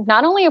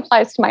not only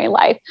applies to my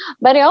life,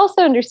 but I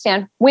also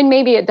understand when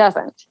maybe it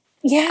doesn't.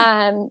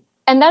 Yeah.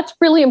 And that's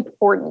really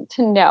important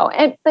to know.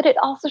 But it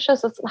also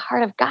shows us the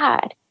heart of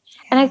God.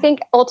 And I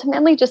think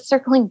ultimately just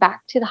circling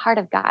back to the heart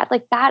of God,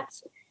 like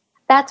that's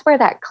where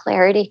that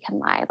clarity can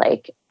lie.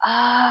 Like,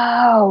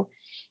 oh,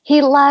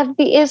 he loved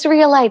the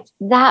Israelites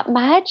that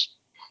much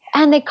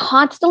and they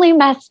constantly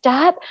messed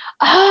up.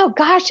 Oh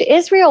gosh,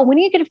 Israel, when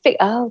are you going to figure?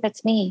 Oh,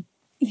 that's me.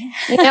 Yeah.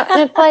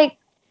 And it's like,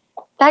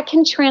 that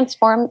can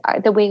transform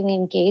the way we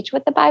engage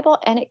with the Bible,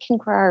 and it can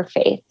grow our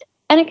faith,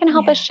 and it can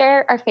help us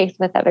share our faith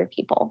with other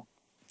people.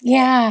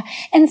 Yeah.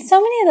 And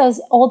so many of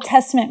those Old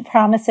Testament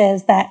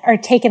promises that are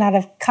taken out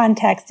of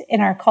context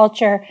in our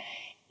culture,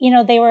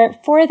 they were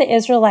for the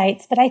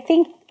Israelites, but I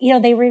think,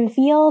 they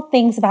reveal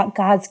things about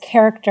God's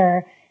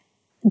character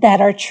that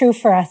are true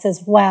for us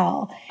as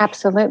well.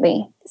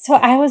 Absolutely. So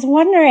I was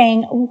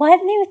wondering, what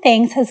new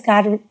things has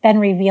God been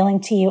revealing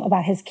to you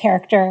about his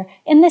character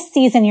in this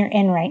season you're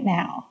in right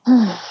now?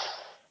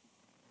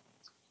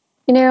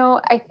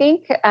 I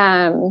think,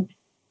 I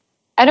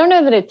don't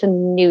know that it's a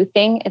new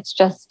thing. It's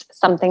just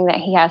something that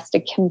he has to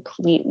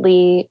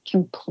completely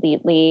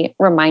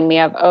remind me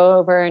of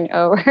over and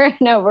over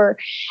and over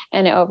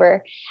and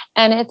over.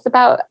 And it's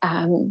about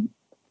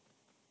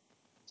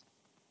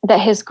that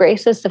his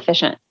grace is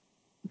sufficient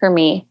for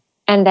me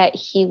and that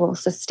he will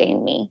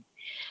sustain me.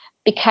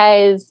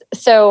 Because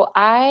so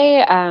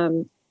I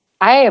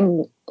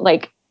am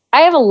like, I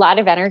have a lot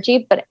of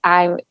energy, but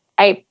I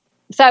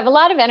have a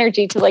lot of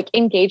energy to like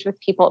engage with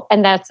people,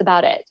 and that's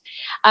about it.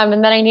 And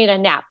then I need a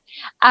nap.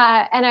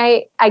 And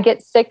I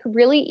get sick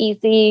really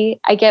easy.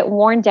 I get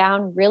worn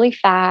down really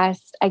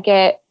fast. I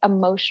get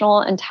emotional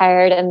and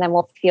tired, and then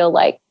will feel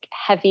like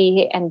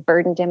heavy and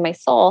burdened in my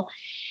soul.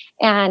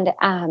 And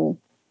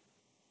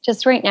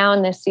just right now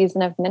in this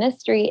season of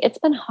ministry, it's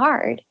been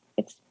hard.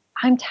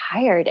 I'm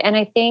tired. And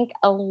I think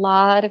a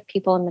lot of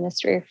people in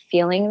ministry are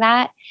feeling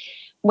that,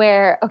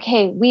 where,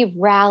 okay, we've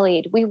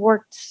rallied. We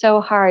worked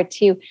so hard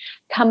to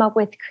come up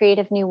with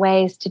creative new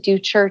ways to do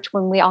church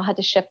when we all had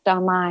to shift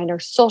online, or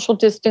social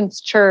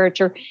distance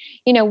church, or,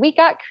 we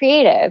got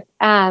creative.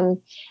 And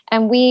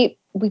we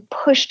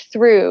pushed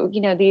through,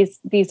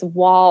 these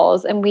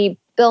walls, and we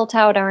built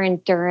out our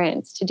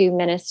endurance to do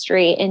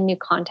ministry in new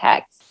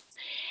contexts.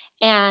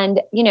 And,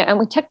 and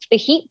we took the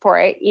heat for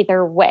it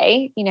either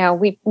way.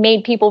 We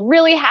made people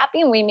really happy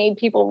and we made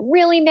people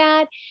really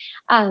mad.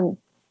 And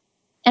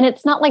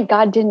it's not like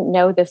God didn't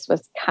know this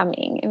was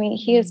coming. I mean,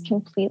 he is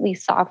completely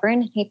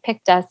sovereign. He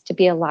picked us to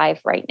be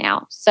alive right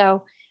now.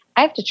 So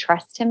I have to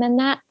trust him in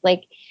that.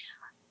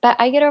 But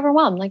I get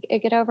overwhelmed. I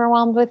get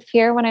overwhelmed with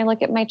fear when I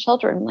look at my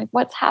children. Like,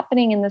 what's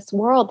happening in this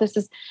world? This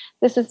isn't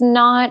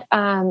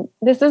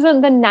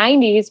the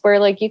 90s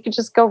where you could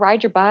just go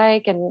ride your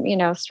bike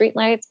and, street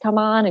lights come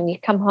on and you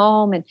come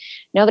home and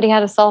nobody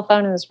had a cell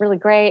phone and it was really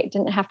great.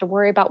 Didn't have to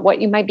worry about what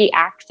you might be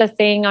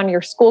accessing on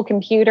your school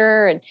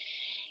computer. And,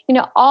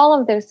 all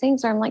of those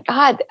things where I'm like,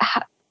 God,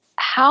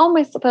 how am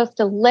I supposed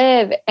to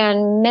live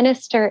and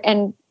minister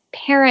and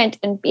parent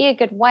and be a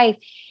good wife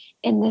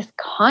in this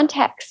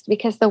context?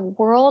 Because the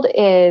world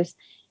is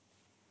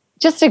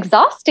just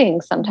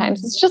exhausting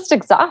sometimes. It's just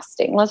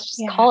exhausting. Let's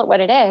just call it what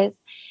it is.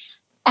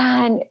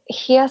 And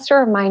he has to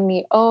remind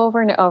me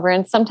over and over.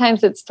 And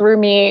sometimes it's through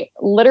me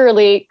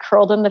literally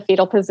curled in the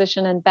fetal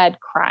position in bed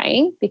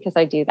crying, because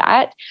I do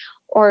that,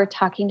 or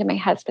talking to my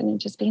husband and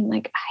just being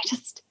like, I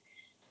just,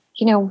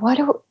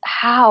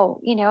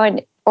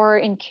 or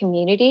in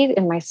community,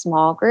 in my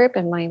small group,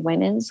 in my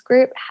women's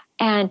group.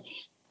 And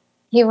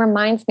he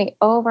reminds me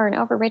over and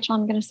over, Rachel,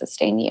 I'm going to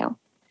sustain you.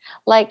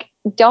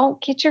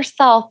 Don't get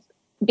yourself,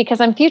 because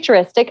I'm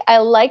futuristic. I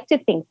like to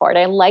think forward.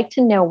 I like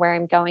to know where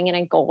I'm going, and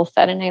I goal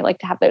set, and I like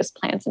to have those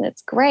plans, and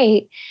it's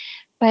great.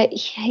 But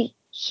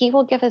he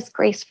will give us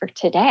grace for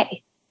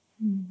today.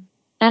 And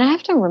I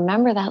have to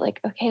remember that,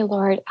 okay,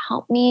 Lord,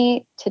 help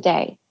me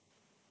today.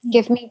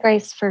 Give me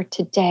grace for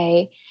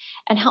today,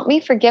 and help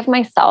me forgive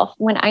myself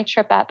when I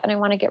trip up and I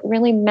want to get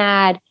really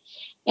mad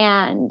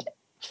and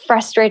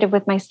frustrated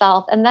with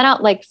myself. And then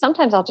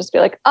sometimes I'll just be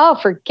like, oh,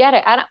 forget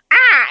it. I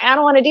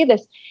don't want to do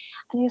this.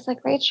 And he's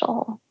like,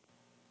 Rachel,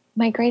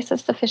 my grace is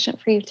sufficient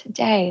for you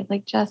today.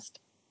 Just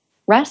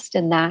rest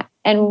in that.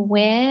 And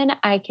when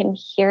I can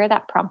hear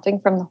that prompting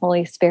from the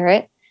Holy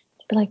Spirit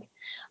to be like,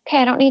 okay,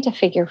 I don't need to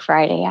figure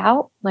Friday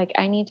out. Like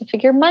I need to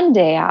figure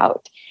Monday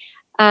out.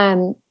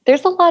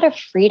 There's a lot of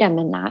freedom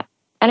in that.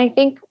 And I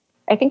think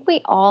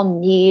we all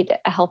need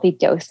a healthy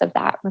dose of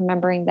that,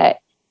 remembering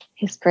that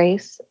his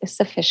grace is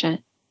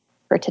sufficient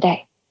for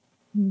today.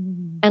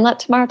 And let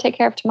tomorrow take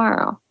care of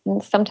tomorrow.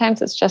 And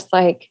sometimes it's just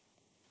like,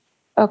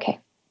 okay,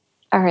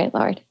 all right,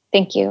 Lord,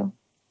 thank you.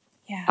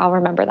 Yeah. I'll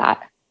remember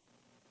that.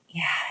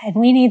 Yeah. And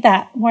we need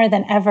that more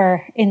than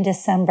ever in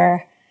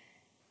December.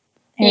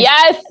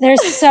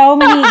 There's so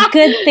many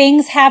good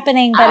things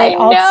happening, but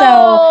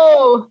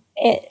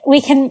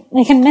we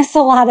can miss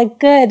a lot of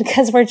good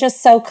because we're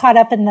just so caught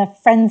up in the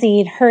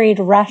frenzied, hurried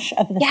rush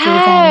of the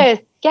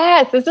season.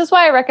 Yes. This is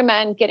why I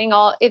recommend getting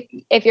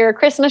if you're a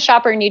Christmas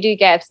shopper and you do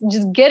gifts,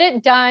 just get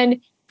it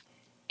done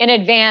in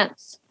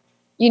advance.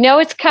 You know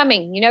it's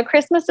coming. You know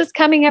Christmas is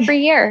coming every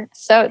year.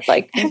 So it's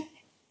like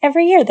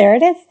every year, there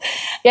it is.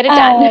 Get it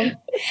done.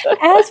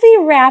 As we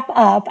wrap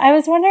up, I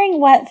was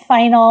wondering what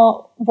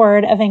final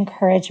word of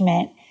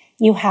encouragement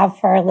you have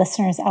for our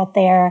listeners out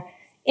there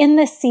in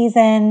this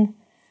season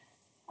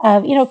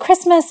of,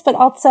 Christmas, but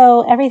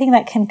also everything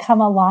that can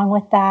come along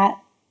with that.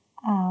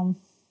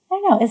 I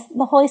don't know, is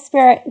the Holy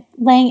Spirit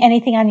laying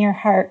anything on your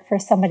heart for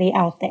somebody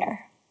out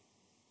there?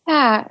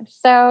 Yeah.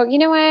 So you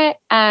know what?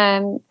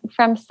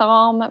 From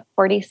Psalm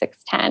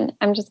 46:10,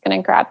 I'm just going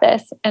to grab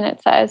this, and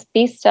it says,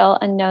 "Be still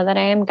and know that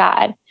I am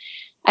God.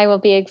 I will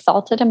be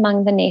exalted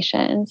among the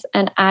nations,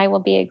 and I will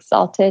be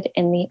exalted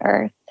in the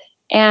earth."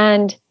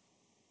 And,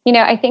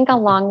 I think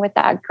along with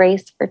that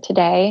grace for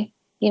today,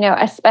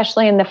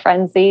 especially in the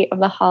frenzy of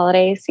the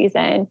holiday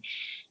season,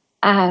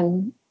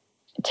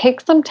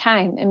 take some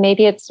time, and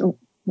maybe it's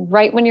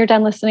right when you're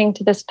done listening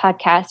to this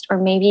podcast, or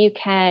maybe you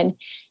can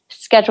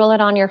schedule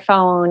it on your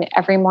phone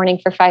every morning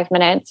for 5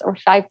 minutes or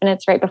 5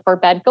 minutes right before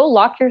bed. Go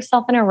lock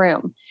yourself in a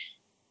room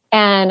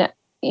and,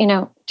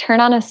 turn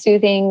on a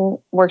soothing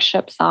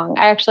worship song.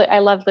 I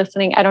love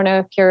listening. I don't know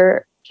if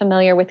you're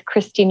familiar with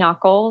Christy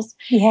Nockels.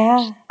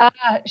 Yeah.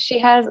 She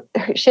has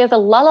a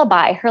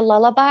lullaby, her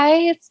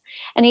lullabies,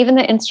 and even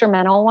the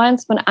instrumental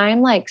ones, when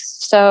I'm like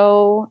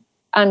so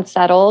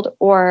unsettled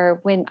or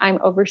when I'm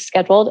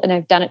overscheduled, and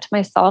I've done it to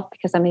myself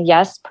because I'm a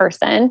yes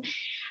person.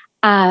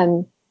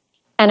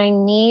 And I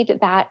need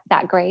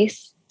that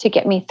grace to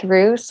get me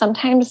through.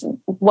 Sometimes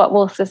what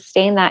will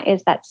sustain that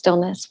is that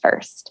stillness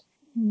first,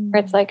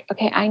 where it's like,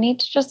 okay, I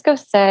need to just go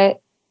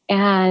sit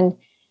on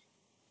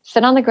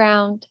the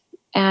ground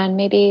and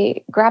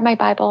maybe grab my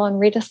Bible and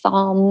read a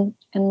psalm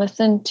and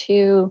listen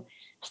to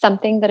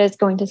something that is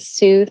going to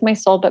soothe my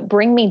soul, but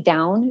bring me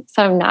down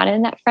so I'm not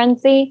in that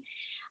frenzy.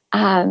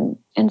 And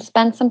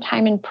spend some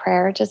time in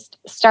prayer, just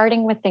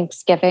starting with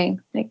thanksgiving.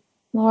 Like,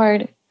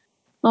 Lord,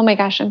 oh my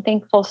gosh, I'm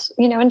thankful,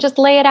 and just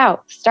lay it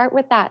out. Start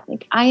with that.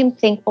 Like, I am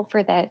thankful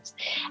for this.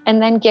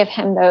 And then give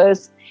him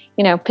those,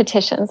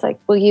 petitions. Like,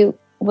 will you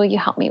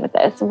help me with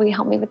this? Will you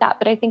help me with that?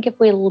 But I think if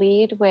we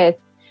lead with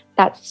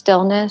that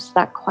stillness,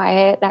 that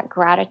quiet, that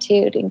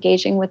gratitude,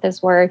 engaging with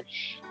his word,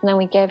 and then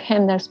we give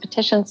him those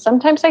petitions,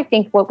 sometimes I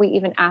think what we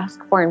even ask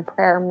for in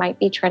prayer might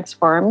be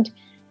transformed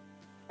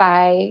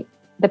by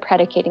the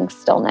predicating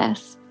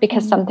stillness,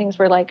 because some things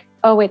were like,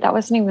 oh wait, that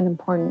wasn't even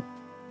important.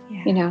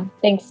 Yeah.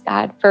 Thanks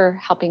God for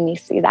helping me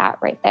see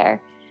that right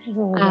there.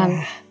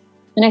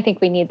 And I think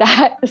we need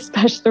that,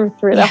 especially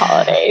through the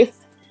holidays.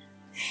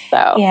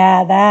 So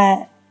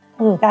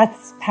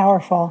that's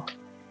powerful.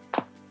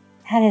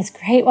 That is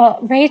great. Well,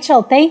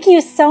 Rachel, thank you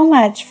so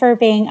much for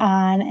being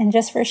on and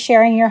just for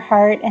sharing your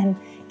heart and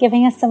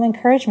giving us some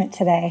encouragement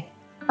today.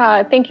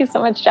 Thank you so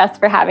much, Jess,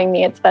 for having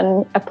me. It's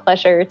been a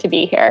pleasure to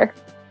be here.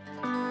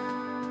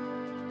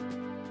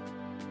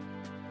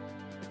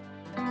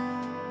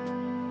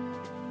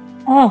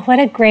 Oh, what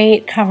a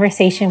great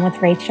conversation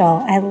with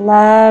Rachel. I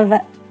love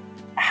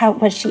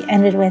what she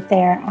ended with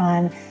there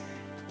on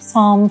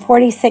Psalm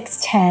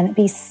 46:10,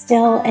 "Be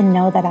still and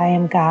know that I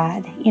am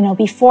God."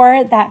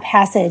 Before that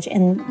passage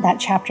in that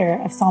chapter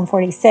of Psalm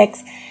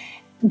 46,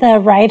 the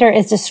writer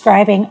is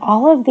describing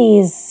all of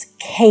these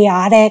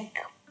chaotic,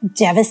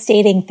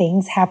 devastating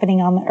things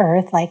happening on the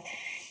earth, like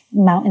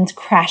mountains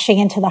crashing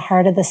into the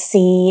heart of the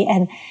sea,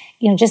 and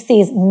just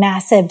these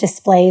massive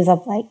displays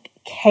of like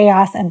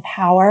chaos and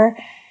power.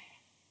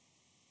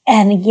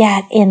 And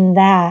yet in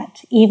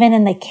that, even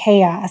in the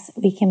chaos,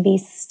 we can be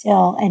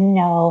still and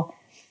know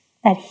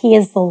that he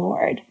is the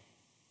Lord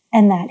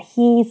and that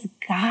he's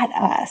got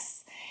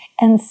us.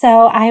 And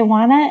so I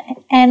want to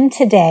end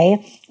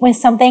today with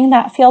something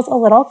that feels a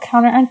little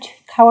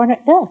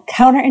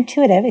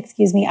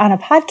counterintuitive, on a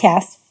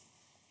podcast.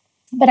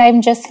 But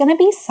I'm just going to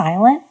be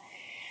silent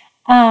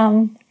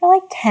for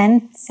like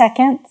 10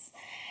 seconds.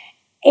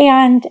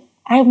 And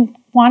I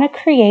want to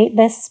create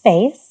this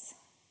space,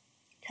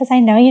 because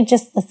I know you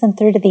just listened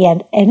through to the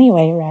end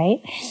anyway,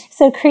 right?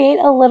 So create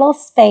a little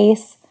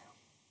space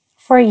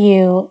for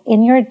you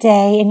in your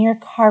day, in your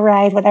car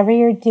ride, whatever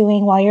you're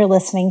doing while you're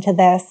listening to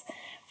this,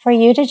 for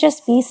you to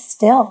just be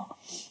still.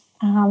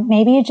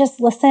 Maybe you just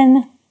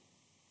listen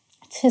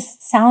to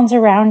sounds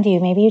around you.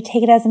 Maybe you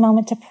take it as a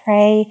moment to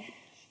pray.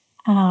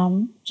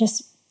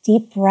 Just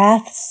deep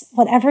breaths,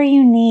 whatever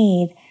you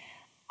need.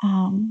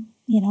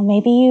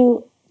 Maybe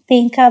you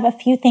think of a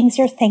few things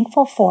you're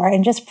thankful for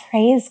and just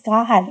praise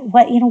God.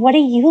 What do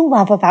you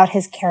love about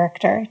his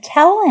character?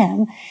 Tell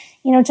him,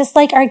 just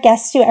like our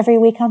guests do every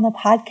week on the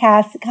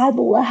podcast, God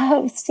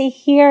loves to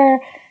hear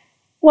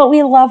what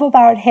we love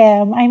about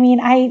him. I mean,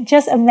 I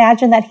just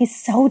imagine that he's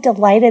so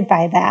delighted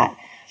by that.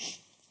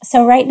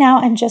 So right now,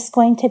 I'm just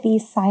going to be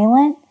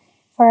silent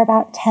for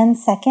about 10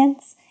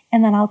 seconds,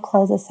 and then I'll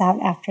close us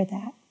out after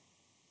that.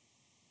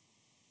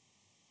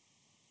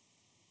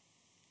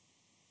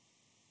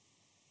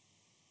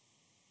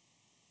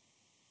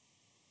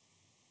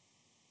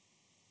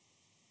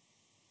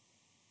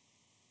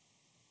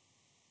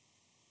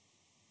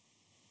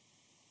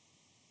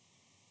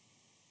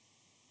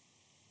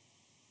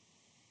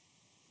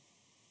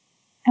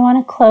 I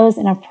want to close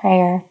in a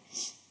prayer.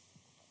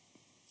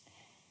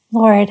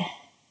 Lord,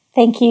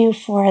 thank you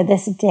for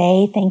this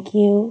day. Thank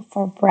you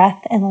for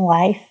breath and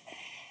life.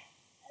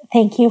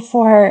 Thank you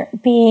for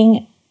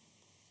being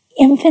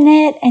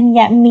infinite and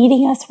yet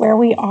meeting us where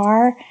we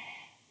are.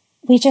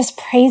 We just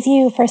praise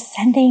you for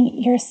sending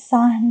your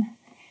Son.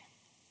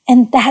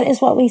 And that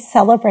is what we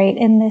celebrate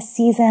in this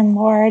season,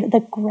 Lord, the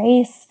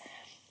grace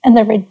and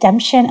the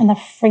redemption and the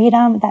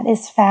freedom that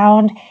is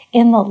found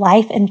in the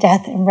life and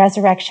death and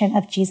resurrection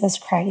of Jesus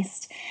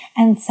Christ.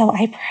 And so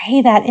I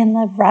pray that in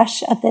the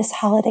rush of this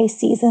holiday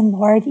season,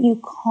 Lord,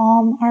 you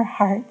calm our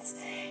hearts,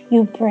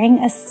 you bring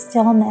us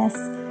stillness,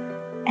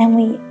 and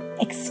we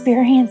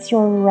experience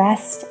your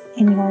rest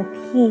and your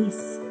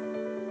peace,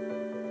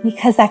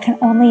 because that can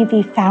only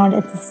be found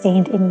and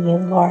sustained in you,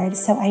 Lord.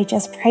 So I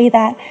just pray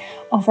that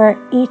over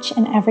each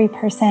and every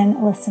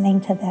person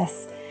listening to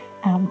this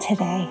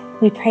today.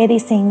 We pray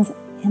these things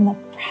in the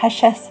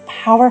precious,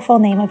 powerful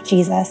name of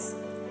Jesus.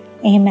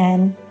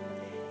 Amen.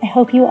 I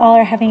hope you all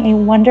are having a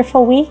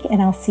wonderful week, and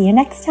I'll see you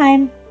next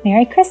time.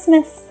 Merry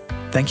Christmas.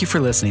 Thank you for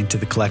listening to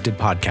the Collected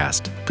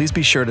Podcast. Please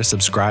be sure to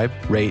subscribe,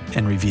 rate,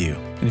 and review.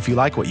 And if you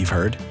like what you've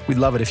heard, we'd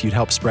love it if you'd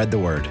help spread the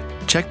word.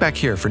 Check back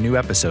here for new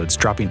episodes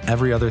dropping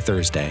every other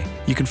Thursday.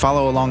 You can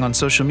follow along on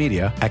social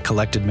media at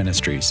Collected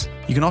Ministries.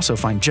 You can also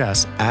find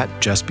Jess at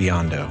Jess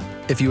Biondo.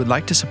 If you would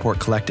like to support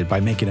Collected by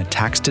making a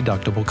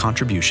tax-deductible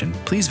contribution,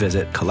 please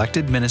visit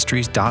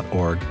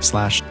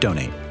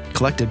collectedministries.org/donate.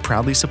 Collected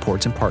proudly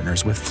supports and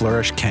partners with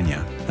Flourish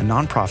Kenya, a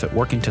nonprofit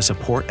working to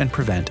support and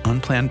prevent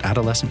unplanned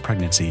adolescent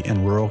pregnancy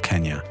in rural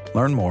Kenya.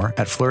 Learn more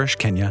at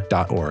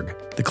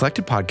flourishkenya.org. The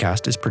Collected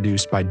Podcast is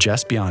produced by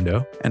Jess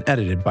Biondo and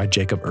edited by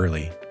Jacob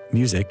Early.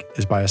 Music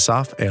is by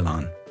Asaf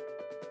Elon.